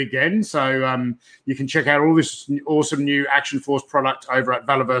to do it again. So you can check out all this awesome new Action Force product over at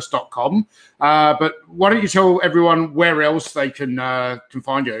Valaverse.com. But why don't you tell everyone where else they can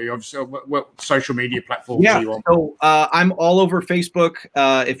find you? Obviously, what social media platforms are you on? So I'm all over Facebook.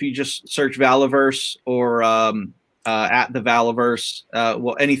 If you just search Valaverse or at the Valaverse,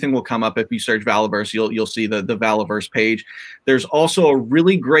 well, anything will come up. If you search Valaverse, you'll see the Valaverse page. There's also a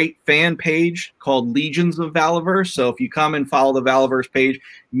really great fan page called Legions of Valaverse. So if you come and follow the Valaverse page,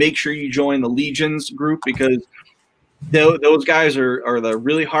 make sure you join the Legions group, because those guys are the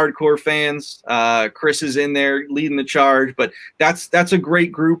really hardcore fans. Chris is in there leading the charge, but that's a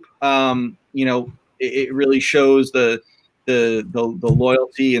great group. You know, it really shows the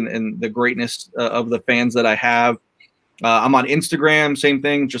loyalty and the greatness of the fans that I have. I'm on Instagram, same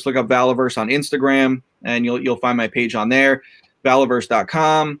thing. Just look up Valaverse on Instagram, and you'll find my page on there,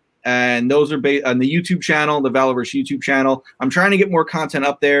 Valaverse.com. And those are on the YouTube channel, the Valaverse YouTube channel. I'm trying to get more content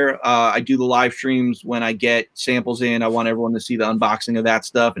up there. I do the live streams when I get samples in. I want everyone to see the unboxing of that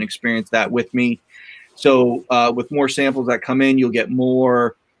stuff and experience that with me. So with more samples that come in, you'll get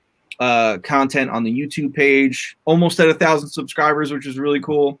more content on the YouTube page. Almost at 1,000 subscribers, which is really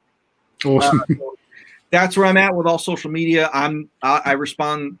cool. Awesome. That's where I'm at with all social media. I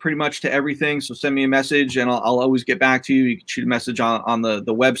respond pretty much to everything. So send me a message, and I'll always get back to you. You can shoot a message on the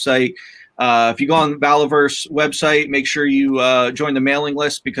website. If you go on the Valaverse website, make sure you join the mailing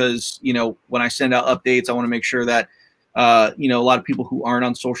list, because, you know, when I send out updates, I want to make sure that, you know, a lot of people who aren't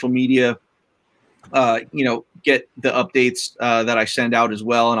on social media, you know, get the updates that I send out as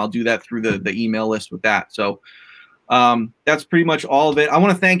well. And I'll do that through the email list with that. So that's pretty much all of it. I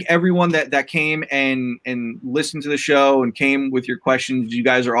want to thank everyone that came and listened to the show and came with your questions. You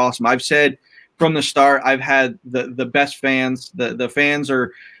guys are awesome. I've said from the start, I've had the best fans. The fans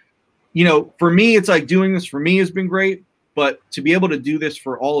are, you know, for me, it's like doing this for me has been great, but to be able to do this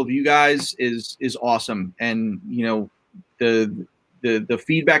for all of you guys is awesome. And, you know, the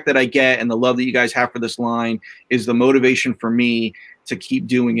feedback that I get and the love that you guys have for this line is the motivation for me to keep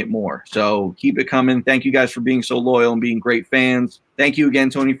doing it more. So keep it coming. Thank you guys for being so loyal and being great fans. Thank you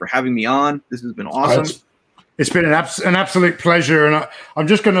again, Tony, for having me on. This has been awesome. It's been an absolute pleasure. And I'm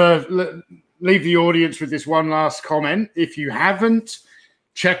just going to leave the audience with this one last comment. If you haven't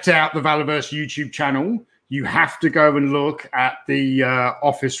checked out the Valaverse YouTube channel, you have to go and look at the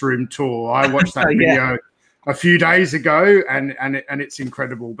office room tour. I watched that video a few days ago, and it's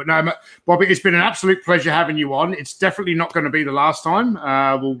incredible. But no, Bobby, it's been an absolute pleasure having you on. It's definitely not going to be the last time.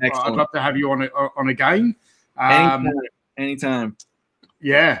 I'd love to have you on again. Anytime.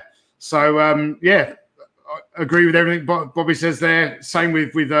 Yeah. So yeah, I agree with everything Bobby says there. Same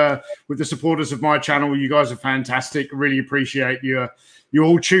with the supporters of my channel. You guys are fantastic. Really appreciate you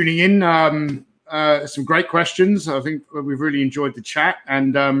all tuning in. Some great questions. I think we've really enjoyed the chat.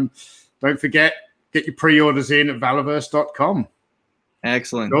 And don't forget, get your pre-orders in at valaverse.com.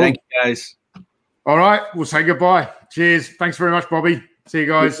 Excellent. Cool. Thank you, guys. All right. We'll say goodbye. Cheers. Thanks very much, Bobby. See you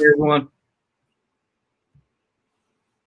guys. Thank you, everyone.